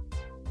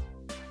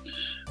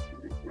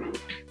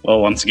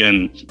 Well, once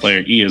again,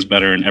 player E is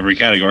better in every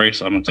category,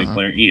 so I'm going to take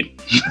player E.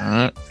 All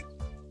right.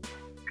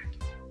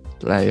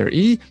 Player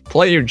E.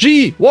 Player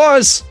G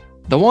was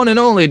the one and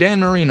only Dan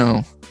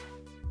Marino.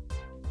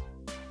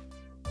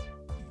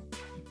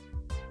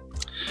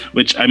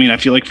 Which, I mean, I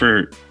feel like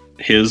for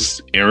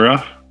his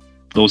era,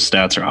 those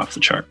stats are off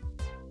the chart.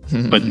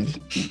 But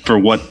for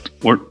what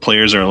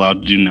players are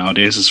allowed to do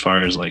nowadays, as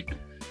far as like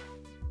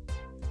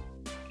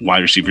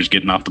wide receivers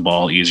getting off the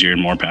ball easier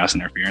and more pass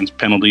interference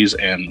penalties,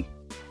 and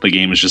the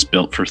game is just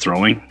built for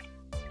throwing,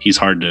 he's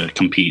hard to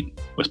compete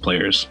with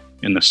players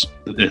in this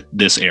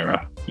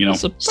era,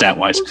 stat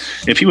wise.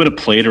 If he would have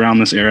played around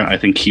this era, I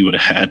think he would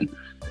have had,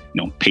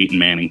 Peyton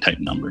Manning type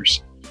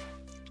numbers.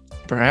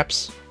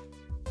 Perhaps.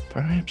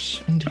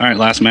 Perhaps. Indeed. All right,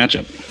 last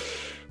matchup.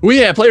 We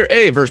have player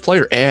A versus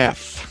player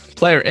F.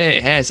 Player A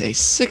has a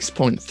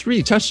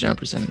 6.3 touchdown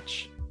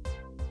percentage,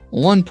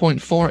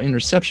 1.4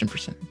 interception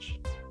percentage,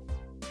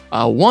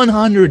 a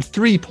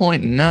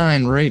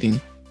 103.9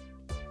 rating,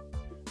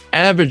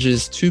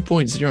 averages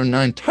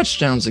 2.09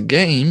 touchdowns a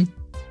game,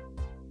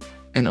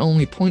 and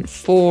only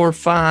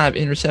 0.45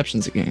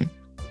 interceptions a game.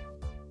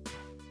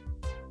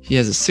 He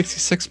has a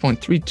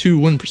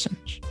 66.32 win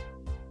percentage.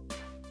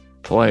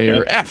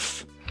 Player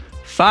F,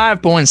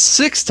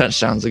 5.6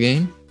 touchdowns a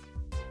game,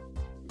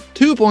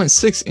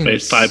 2.6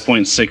 Wait,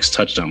 5.6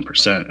 touchdown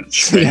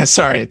percentage. Yeah,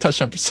 sorry,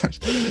 touchdown percentage.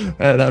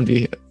 That would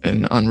be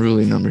an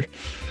unruly number.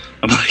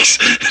 I'm like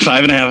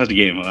 5.5 at the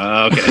game.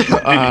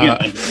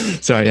 Okay.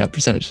 Sorry, yeah,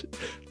 percentage.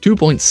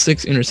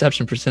 2.6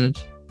 interception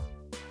percentage.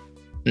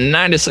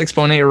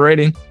 96.8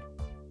 rating.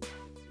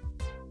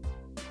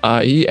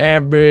 He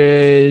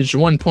averaged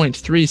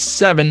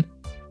 1.37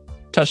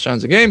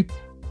 touchdowns a game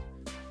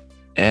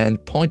and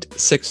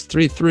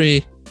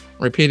 0.633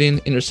 repeating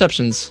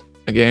interceptions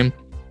a game.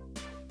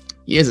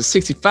 He has a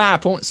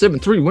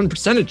 65.73 win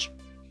percentage.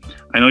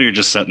 I know you're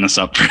just setting this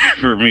up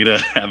for me to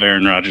have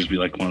Aaron Rodgers be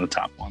like one of the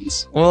top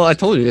ones. Well, I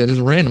told you, I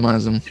just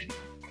randomized him.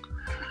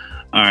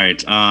 All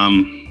right.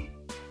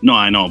 No,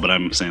 I know, but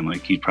I'm saying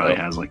like he probably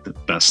has like the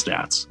best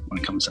stats when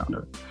it comes down to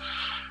it.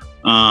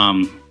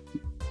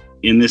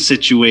 In this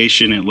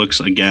situation, it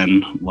looks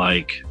again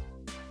like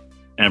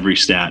every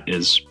stat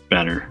is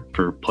better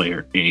for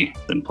player A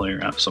than player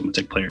F. So I'm gonna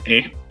take player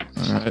A.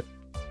 All right.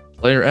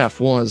 Player F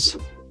was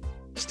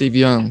Steve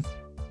Young.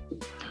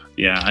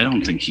 Yeah, I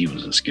don't think he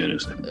was as good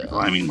as him.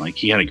 I mean, like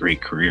he had a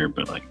great career,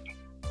 but like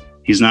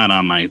he's not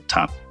on my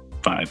top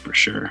 5 for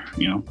sure.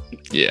 You know?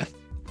 Yeah,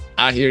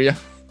 I hear you.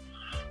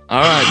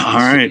 All right.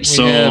 All right.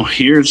 So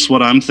here's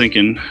what I'm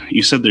thinking.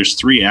 You said there's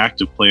 3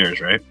 active players,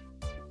 right?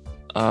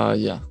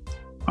 Yeah.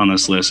 On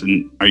this list,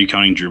 and are you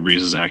counting Drew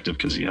Brees as active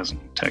because he hasn't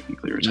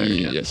technically retired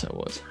yet? Yes, I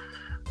was.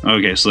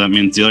 Okay, so that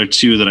means the other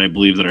 2 that I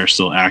believe that are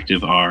still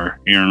active are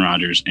Aaron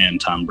Rodgers and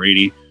Tom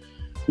Brady.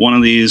 One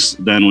of these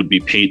then would be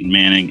Peyton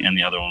Manning, and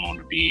the other one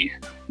would be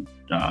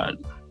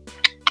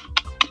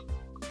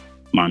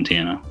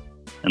Montana,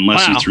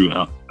 unless you threw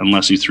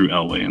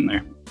Elway in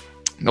there.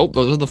 Nope,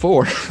 those are the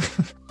 4.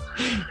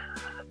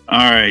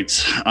 All right.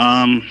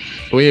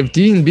 We have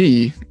D and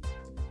B. Do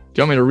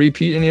you want me to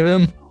repeat any of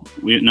them?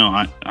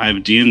 I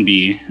have D and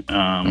B.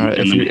 All right,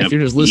 and if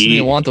you're just listening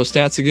and want those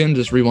stats again,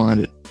 just rewind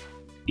it.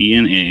 E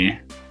and A,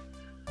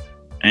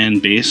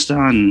 and based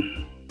on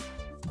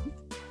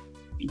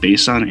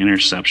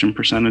interception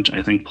percentage,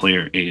 I think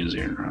player A is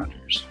Aaron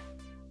Rodgers.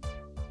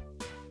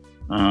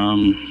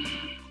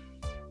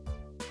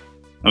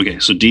 Okay,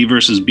 so D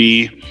versus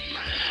B,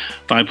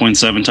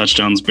 5.7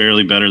 touchdowns,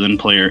 barely better than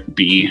player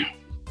B.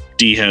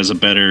 D has a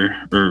better,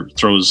 or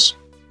throws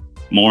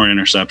more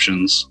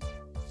interceptions,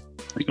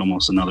 like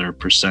almost another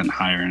 %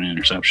 higher in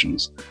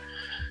interceptions.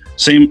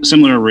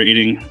 Similar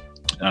rating.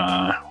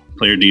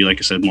 Player D, like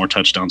I said, more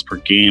touchdowns per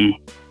game,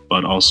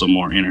 but also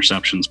more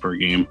interceptions per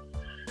game.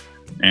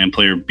 And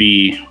player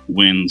B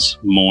wins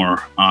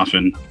more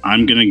often.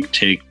 I'm going to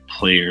take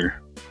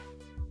player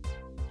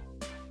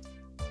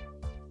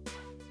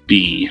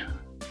B,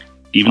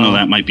 even though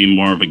that might be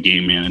more of a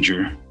game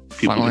manager.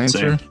 People Final would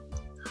say. answer?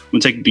 I'm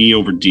going to take B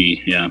over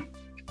D, yeah.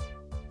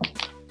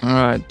 All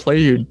right,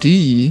 player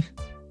D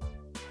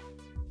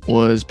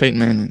was Peyton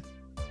Manning.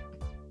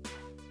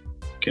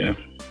 Okay.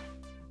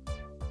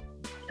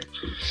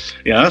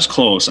 Yeah, that's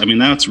close. I mean,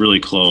 that's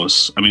really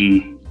close. I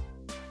mean,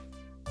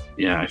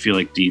 yeah, I feel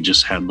like D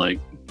just had like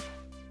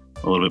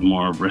a little bit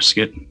more risk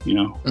it, you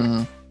know?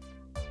 Uh-huh.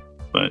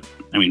 But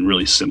I mean,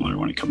 really similar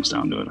when it comes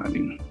down to it. I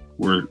mean,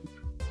 we're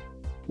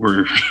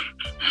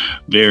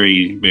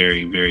very,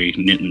 very, very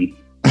knitting.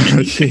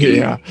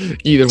 Yeah,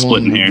 either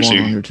splitting one. hairs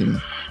here.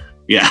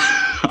 Yeah,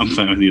 I'm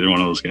fine with either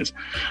one of those guys.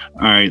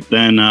 All right,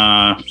 then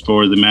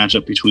for the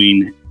matchup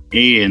between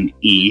A and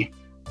E,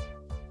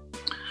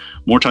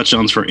 more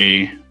touchdowns for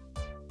A,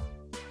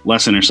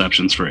 less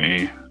interceptions for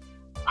A,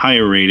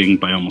 higher rating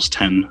by almost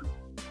 10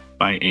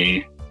 by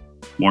A,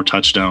 more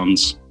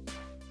touchdowns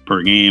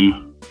per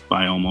game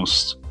by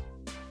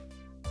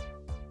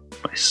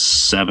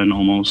 7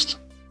 almost,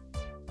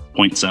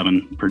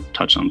 0.7 per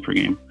touchdown per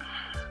game.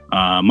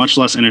 Much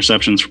less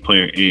interceptions for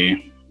player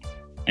A,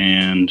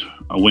 and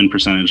a win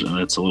percentage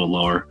that's a little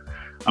lower.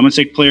 I'm going to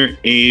take player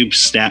A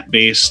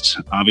stat-based.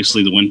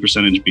 Obviously, the win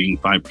percentage being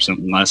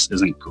 5% less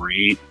isn't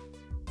great,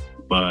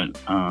 but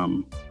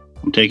I'm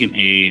taking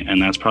A, and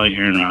that's probably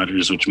Aaron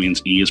Rodgers, which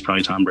means E is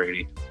probably Tom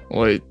Brady.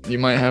 Wait, you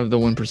might have the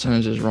win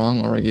percentages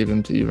wrong, or I gave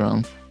them to you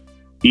wrong.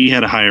 E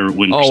had a higher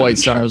win percentage. Oh, wait,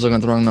 sorry, I was looking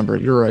at the wrong number.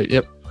 You're right,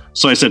 yep.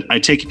 So I said I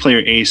take player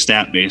A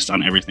stat-based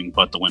on everything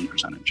but the win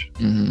percentage.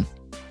 Mm-hmm.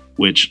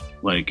 Which,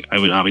 like, I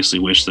would obviously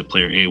wish that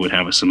player A would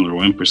have a similar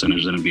win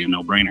percentage, then it'd be a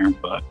no-brainer,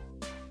 but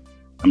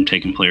I'm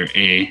taking player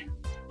A,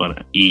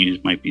 but E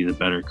might be the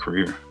better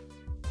career.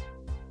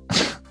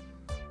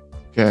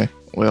 Okay,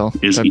 well.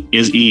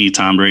 Is E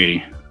Tom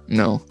Brady?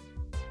 No.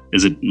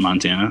 Is it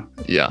Montana?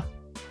 Yeah.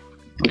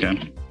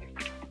 Okay.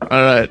 All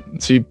right.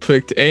 So you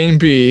picked A and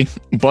B,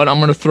 but I'm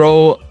gonna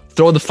throw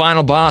the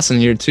final boss in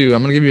here too.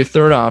 I'm gonna give you a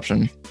third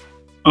option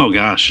Oh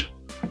gosh,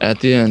 at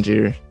the end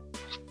here.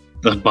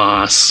 the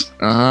boss.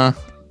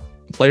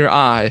 Player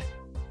I.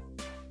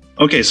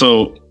 Okay,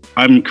 so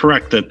I'm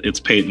correct that it's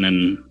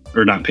Peyton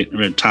or not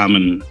Peyton, Tom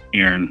and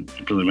Aaron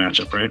for the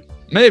matchup, right?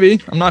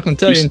 Maybe. I'm not gonna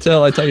tell you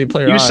until I tell you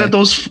player I. You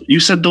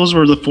said those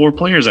were the 4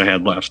 players I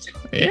had left.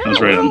 Yeah, I was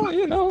right on. well,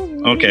 you know.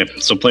 Okay,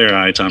 so player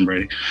I, Tom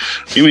Brady.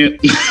 Give me it.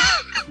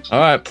 All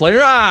right,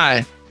 player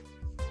I.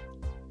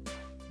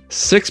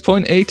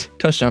 6.8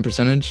 touchdown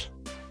percentage.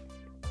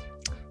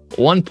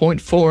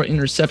 1.4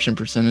 interception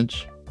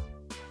percentage.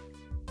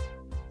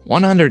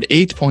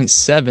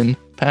 108.7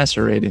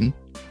 passer rating.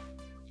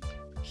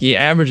 He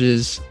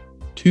averages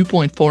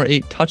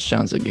 2.48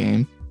 touchdowns a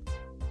game.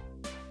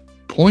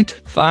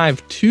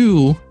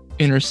 0.52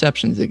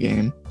 interceptions a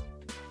game.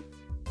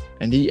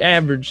 And he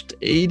averaged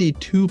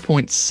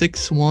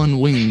 82.61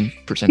 winning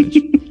percentage.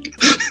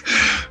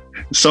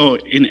 So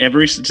in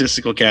every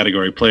statistical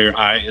category, player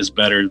I is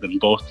better than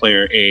both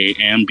player A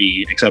and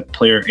B, except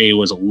player A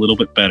was a little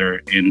bit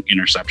better in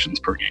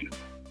interceptions per game.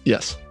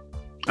 Yes.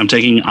 I'm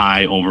taking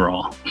I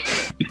overall.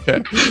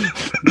 Okay.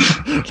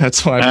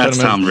 That's why I put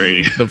him Tom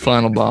Brady. the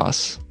final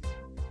boss.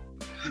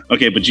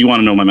 Okay, but you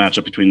want to know my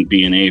matchup between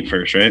B and A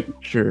first, right?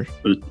 Sure.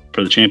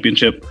 For the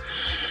championship.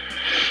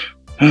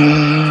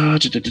 I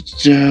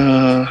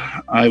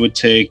would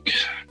take...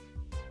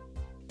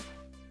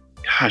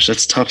 Gosh,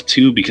 that's tough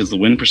too because the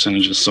win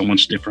percentage is so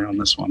much different on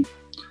this one.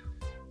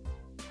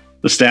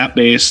 The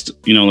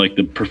stat-based, like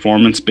the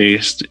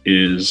performance-based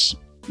is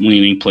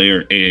leaning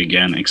player A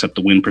again, except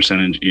the win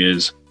percentage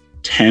is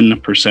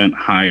 10%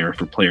 higher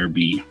for player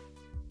B.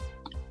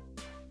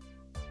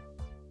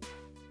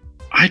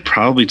 I'd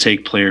probably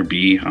take player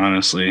B,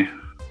 honestly.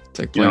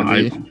 Take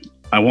player B.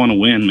 I want to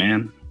win,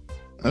 man.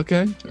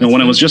 Okay.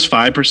 When it was just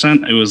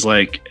 5%, it was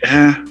like,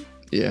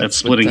 yeah, that's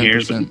splitting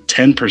hairs, but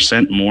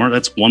 10% more,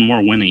 that's one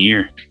more win a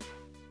year.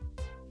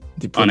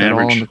 Do you put that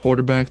all on the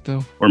quarterback,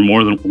 though? Or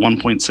more than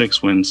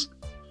 1.6 wins.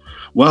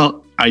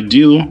 Well, I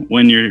do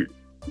when you're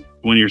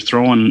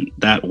throwing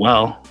that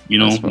well,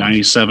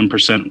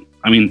 97%.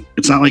 I mean,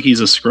 it's not like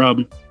he's a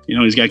scrub.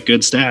 He's got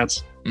good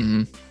stats.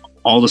 Mm-hmm.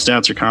 All the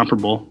stats are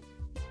comparable.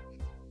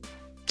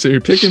 So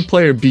you're picking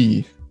player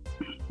B.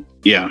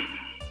 Yeah.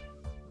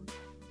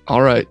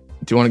 All right.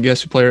 Do you want to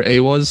guess who player A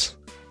was?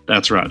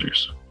 That's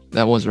Rodgers.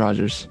 That was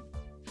Rodgers.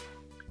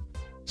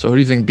 So who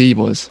do you think B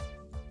was?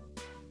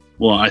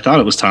 Well, I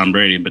thought it was Tom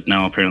Brady, but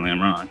now apparently I'm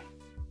wrong.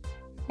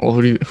 Well,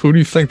 who do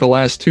you think the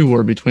last two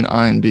were between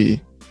I and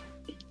B?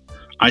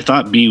 I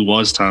thought B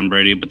was Tom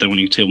Brady, but then when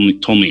you told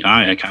me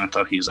I kind of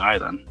thought he's I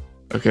then.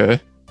 Okay.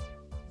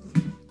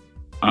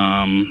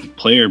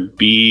 Player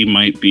B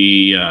might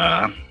be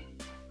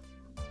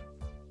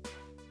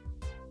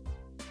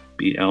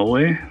B.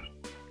 Elway,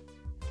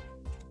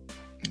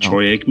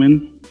 Troy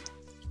Aikman,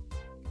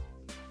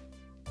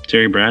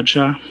 Terry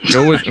Bradshaw.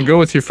 Go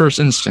with your first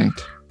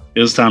instinct.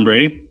 It was Tom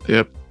Brady?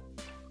 Yep.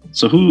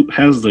 So who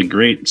has the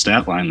great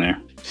stat line there?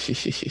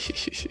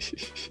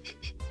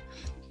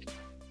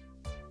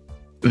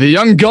 The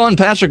young gun,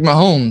 Patrick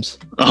Mahomes.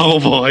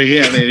 Oh boy,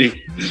 yeah,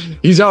 baby.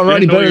 He's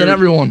already better than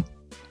everyone.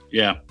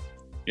 Yeah.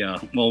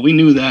 Well, we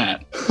knew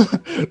that.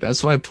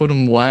 That's why I put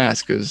him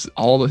last, because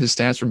all of his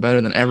stats were better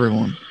than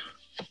everyone.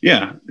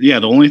 Yeah.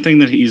 The only thing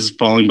that he's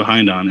falling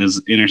behind on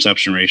is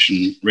interception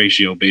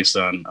ratio based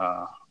on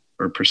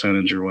or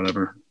percentage or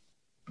whatever.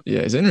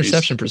 Yeah, his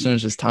interception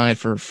percentage is tied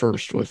for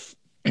first with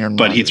Aaron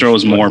But Rodgers. he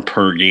throws more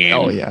per game.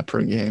 Oh, yeah,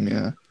 per game,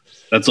 yeah.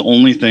 That's the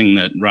only thing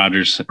that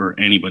Rodgers or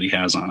anybody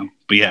has on him.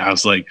 But yeah, I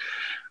was like,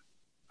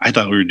 I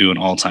thought we were doing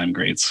all-time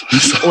greats.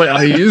 So, well,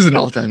 he is an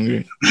all-time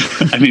great.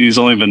 I mean, he's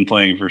only been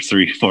playing for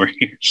 3-4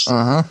 years.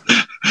 Uh-huh.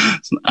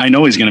 So I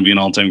know he's going to be an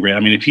all-time great. I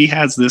mean, if he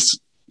has this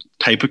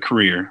type of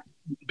career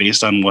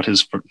based on what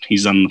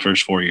he's done in the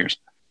first 4 years,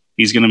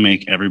 he's going to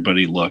make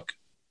everybody look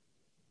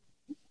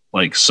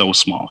like so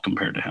small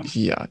compared to him.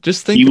 Yeah,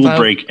 just think he will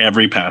break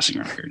every passing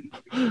record.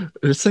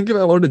 Just think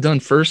about what would have done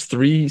first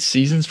 3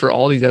 seasons for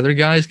all these other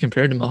guys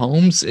compared to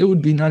Mahomes. It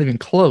would be not even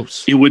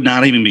close. It would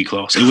not even be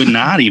close.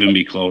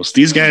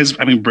 These guys,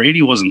 I mean,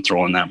 Brady wasn't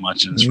throwing that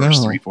much in his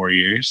first 3-4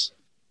 years.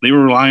 They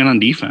were relying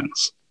on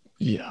defense.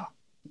 Yeah.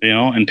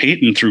 And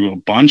Peyton threw a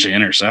bunch of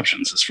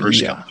interceptions his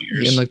first couple years.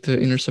 He had like the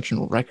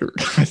interception record,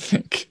 I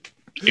think.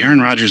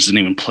 Aaron Rodgers didn't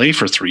even play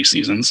for 3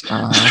 seasons.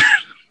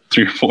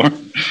 3 or 4.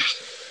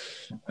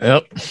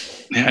 Yep.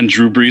 Yeah, and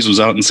Drew Brees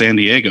was out in San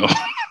Diego.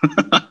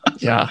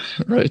 Yeah,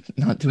 right.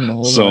 Not doing a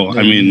whole lot. So,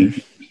 I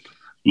mean,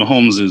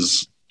 Mahomes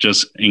is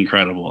just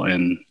incredible.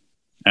 And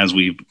as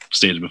we've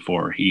stated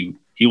before, he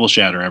will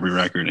shatter every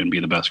record and be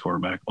the best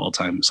quarterback of all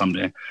time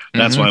someday.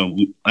 That's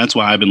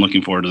why I've been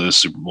looking forward to this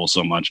Super Bowl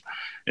so much,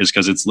 is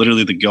because it's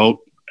literally the GOAT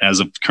as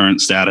of current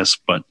status,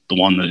 but the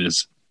one that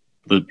is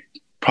the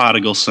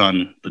prodigal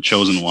son, the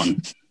chosen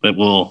one that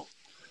will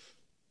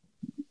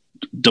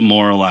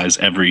demoralize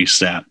every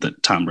stat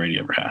that Tom Brady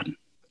ever had.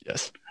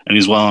 Yes. And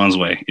he's well on his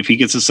way. If he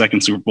gets his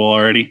second Super Bowl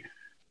already,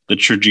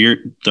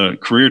 the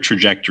career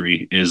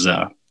trajectory is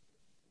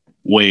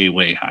way,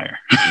 way higher.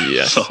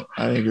 Yes, So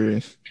I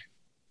agree.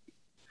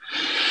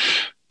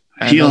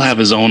 he'll have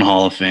his own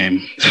Hall of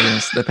Fame.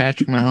 Yes, the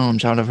Patrick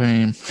Mahomes Hall of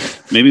Fame.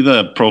 Maybe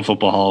the Pro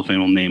Football Hall of Fame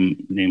will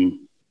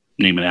name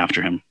it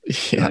after him.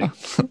 Yeah,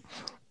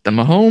 the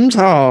Mahomes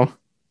Hall.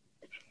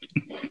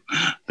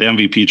 The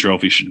MVP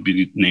trophy should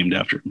be named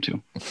after him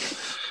too.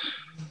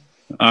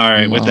 All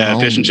right, with that,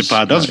 Fish and Chip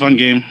Pod. That was a fun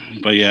game,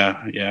 but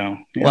yeah.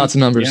 Lots of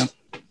numbers.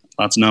 Yeah.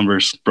 Lots of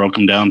numbers. Broke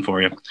them down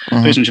for you.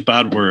 Fish and Chip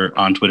Pod. We're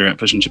on Twitter at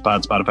Fish and Chip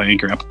Pod, Spotify,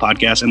 Anchor, Apple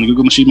Podcasts, and the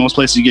Google Machine. Most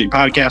places you get your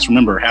podcasts.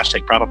 Remember,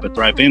 hashtag prop up at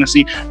Thrive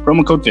Fantasy.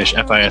 Promo code FISH,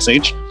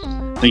 FISH.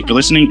 Thank you for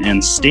listening,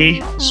 and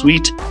stay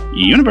sweet,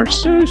 universe.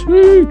 Stay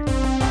sweet.